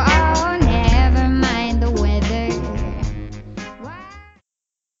 Whoa, never mind the weather.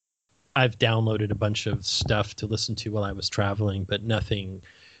 I've downloaded a bunch of stuff to listen to while I was traveling, but nothing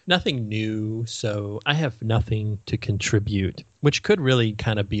new. So I have nothing to contribute, which could really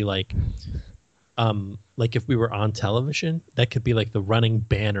kind of be like if we were on television, that could be like the running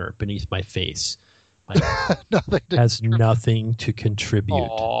banner beneath my face. Nothing to contribute.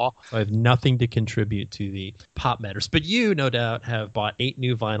 Aww. So I have nothing to contribute to the pop matters. But you, no doubt, have bought 8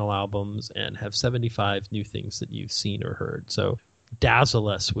 new vinyl albums and have 75 new things that you've seen or heard. So dazzle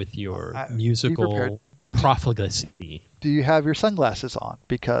us with your musical profligacy. Do you have your sunglasses on?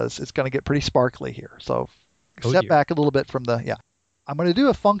 Because it's going to get pretty sparkly here. So step back a little bit from the, I'm going to do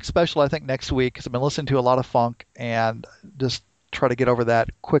a funk special, I think, next week because I've been listening to a lot of funk and just try to get over that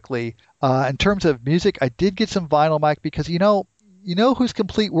quickly. In terms of music, I did get some vinyl, Mike, because you know whose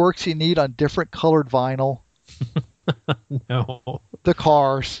complete works you need on different colored vinyl? No. The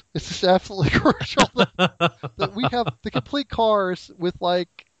Cars. It's just absolutely crucial that we have the complete Cars with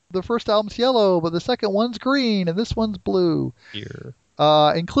like the first album's yellow, but the second one's green and this one's blue. Here.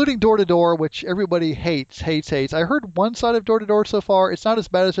 Including Door to Door, which everybody hates. I heard one side of Door to Door so far. It's not as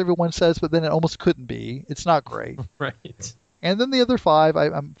bad as everyone says, but then it almost couldn't be. It's not great. Right. And then the other 5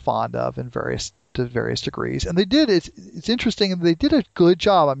 I'm fond of to various degrees. And they did, it's interesting, and they did a good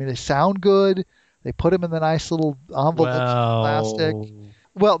job. I mean, they sound good. They put them in the nice little envelopes of plastic.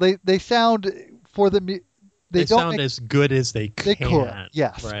 Well, they sound for the... They sound as good as they can. They could,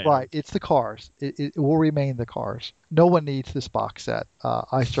 yes, right. It's the Cars. It will remain the Cars. No one needs this box set.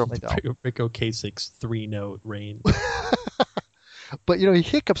 I certainly don't. Rick Ocasek's 3-note range. But, he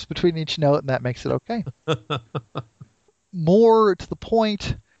hiccups between each note, and that makes it okay. More to the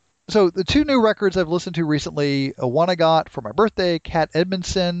point. So the 2 new records I've listened to recently, one I got for my birthday, Kat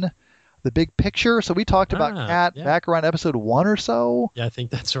Edmondson, The Big Picture. So we talked about Kat back around episode 1 or so. Yeah, I think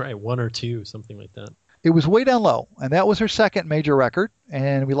that's right. 1 or 2, something like that. It was Way Down Low, and that was her second major record,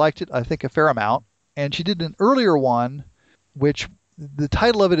 and we liked it, I think, a fair amount. And she did an earlier one, which the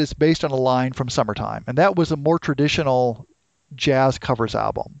title of it is based on a line from Summertime, and that was a more traditional jazz covers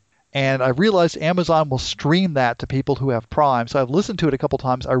album. And I realized Amazon will stream that to people who have Prime, so I've listened to it a couple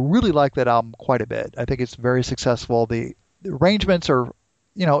times. I really like that album quite a bit. I think it's very successful. The arrangements are,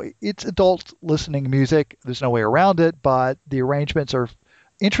 it's adult listening music. There's no way around it, but the arrangements are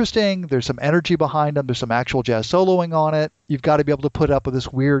interesting. There's some energy behind them. There's some actual jazz soloing on it. You've got to be able to put up with this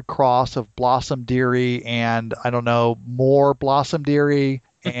weird cross of Blossom Dearie and, I don't know, more Blossom Dearie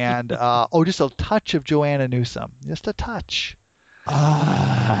and, just a touch of Joanna Newsom. Just a touch.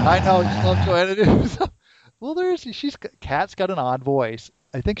 I know, you love Joanna Newsom. Well, Kat's got an odd voice.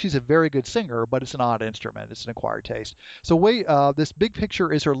 I think she's a very good singer, but it's an odd instrument. It's an acquired taste. So this Big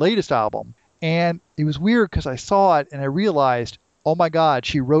Picture is her latest album. And it was weird because I saw it and I realized, oh my God,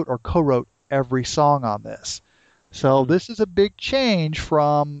 she wrote or co-wrote every song on this. So this is a big change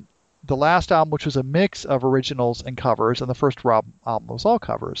from the last album, which was a mix of originals and covers, and the first album was all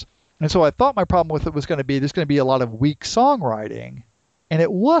covers. And so I thought my problem with it was going to be there's going to be a lot of weak songwriting, and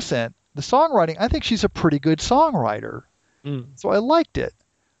it wasn't. The songwriting, I think she's a pretty good songwriter. So I liked it.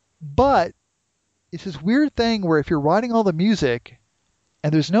 But it's this weird thing where if you're writing all the music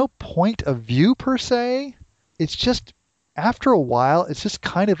and there's no point of view per se, it's just... After a while, it's just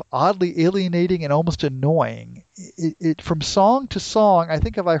kind of oddly alienating and almost annoying. It from song to song, I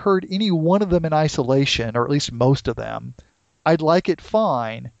think if I heard any one of them in isolation, or at least most of them, I'd like it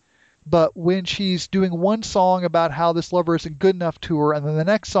fine. But when she's doing one song about how this lover isn't good enough to her, and then the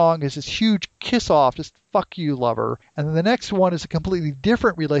next song is this huge kiss off, just fuck you, lover, and then the next one is a completely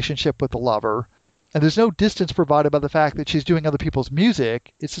different relationship with the lover, and there's no distance provided by the fact that she's doing other people's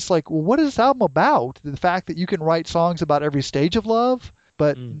music. It's just like, well, what is this album about? The fact that you can write songs about every stage of love,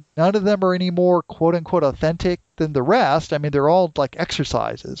 but none of them are any more quote-unquote authentic than the rest. I mean, they're all like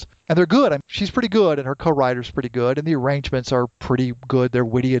exercises. And they're good. I mean, she's pretty good, and her co-writer's pretty good, and the arrangements are pretty good. They're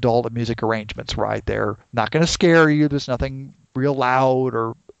witty adult music arrangements, right? They're not going to scare you. There's nothing real loud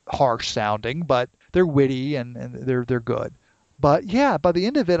or harsh sounding, but they're witty, and they're good. But yeah, by the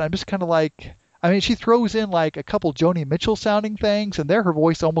end of it, I'm just kind of like... I mean, she throws in like a couple Joni Mitchell sounding things, and there her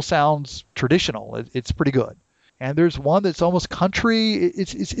voice almost sounds traditional. It's pretty good. And there's one that's almost country.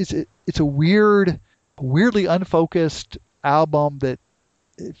 It's a weirdly unfocused album that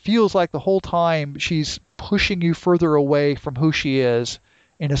it feels like the whole time she's pushing you further away from who she is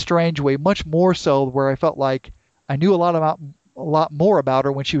in a strange way, much more so where I felt like I knew a lot more about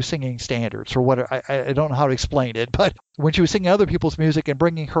her when she was singing standards, or what I don't know how to explain it, but when she was singing other people's music and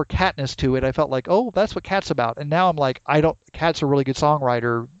bringing her Katness to it, I felt like, oh, that's what Kat's about. And now I'm like, Kat's a really good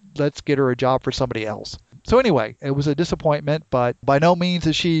songwriter. Let's get her a job for somebody else. So anyway, it was a disappointment, but by no means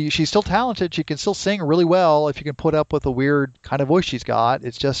is she's still talented. She can still sing really well if you can put up with the weird kind of voice she's got.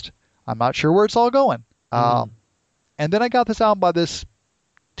 It's just, I'm not sure where it's all going. And then I got this album by this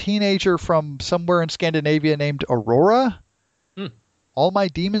teenager from somewhere in Scandinavia named Aurora. All My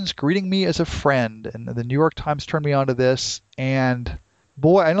Demons Greeting Me as a Friend. And the New York Times turned me on to this. And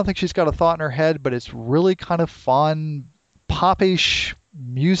boy, I don't think she's got a thought in her head, but it's really kind of fun, popish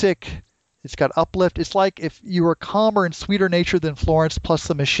music. It's got uplift. It's like if you were calmer and sweeter natured than Florence plus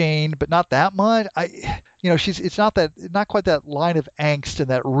the Machine, but not that much. It's not quite that line of angst and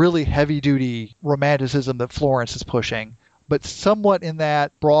that really heavy duty romanticism that Florence is pushing, but somewhat in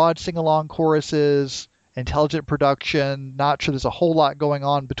that broad sing-along choruses, intelligent production, not sure there's a whole lot going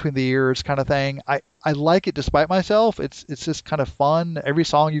on between the ears kind of thing. I like it despite myself. It's just kind of fun. Every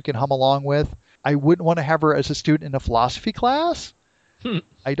song you can hum along with. I wouldn't want to have her as a student in a philosophy class.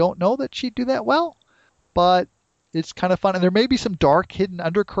 I don't know that she'd do that well, but it's kind of fun. And there may be some dark hidden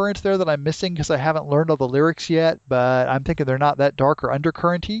undercurrents there that I'm missing because I haven't learned all the lyrics yet, but I'm thinking they're not that dark or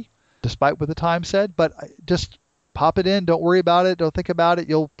undercurrenty, despite what the Times said. But just pop it in. Don't worry about it. Don't think about it.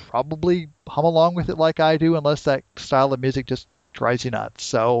 You'll probably hum along with it like I do, unless that style of music just drives you nuts.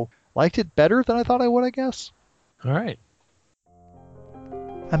 So liked it better than I thought I would, I guess. All right.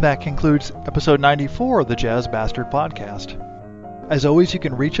 And that concludes episode 94 of the Jazz Bastard Podcast. As always, you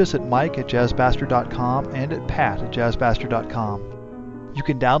can reach us at mike@jazzbastard.com and at pat@jazzbastard.com. You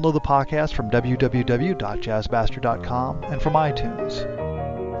can download the podcast from www.jazzbastard.com and from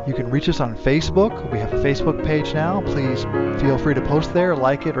iTunes. You can reach us on Facebook. We have a Facebook page now. Please feel free to post there,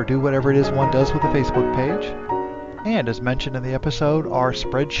 like it, or do whatever it is one does with a Facebook page. And as mentioned in the episode, our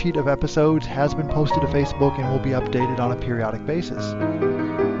spreadsheet of episodes has been posted to Facebook and will be updated on a periodic basis.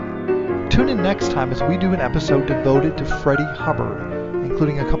 Tune in next time as we do an episode devoted to Freddie Hubbard,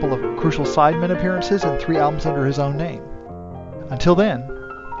 including a couple of crucial Sidemen appearances and 3 albums under his own name. Until then,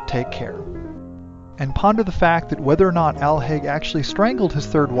 take care. And ponder the fact that whether or not Al Haig actually strangled his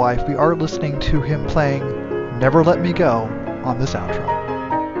third wife, we are listening to him playing Never Let Me Go on this outro.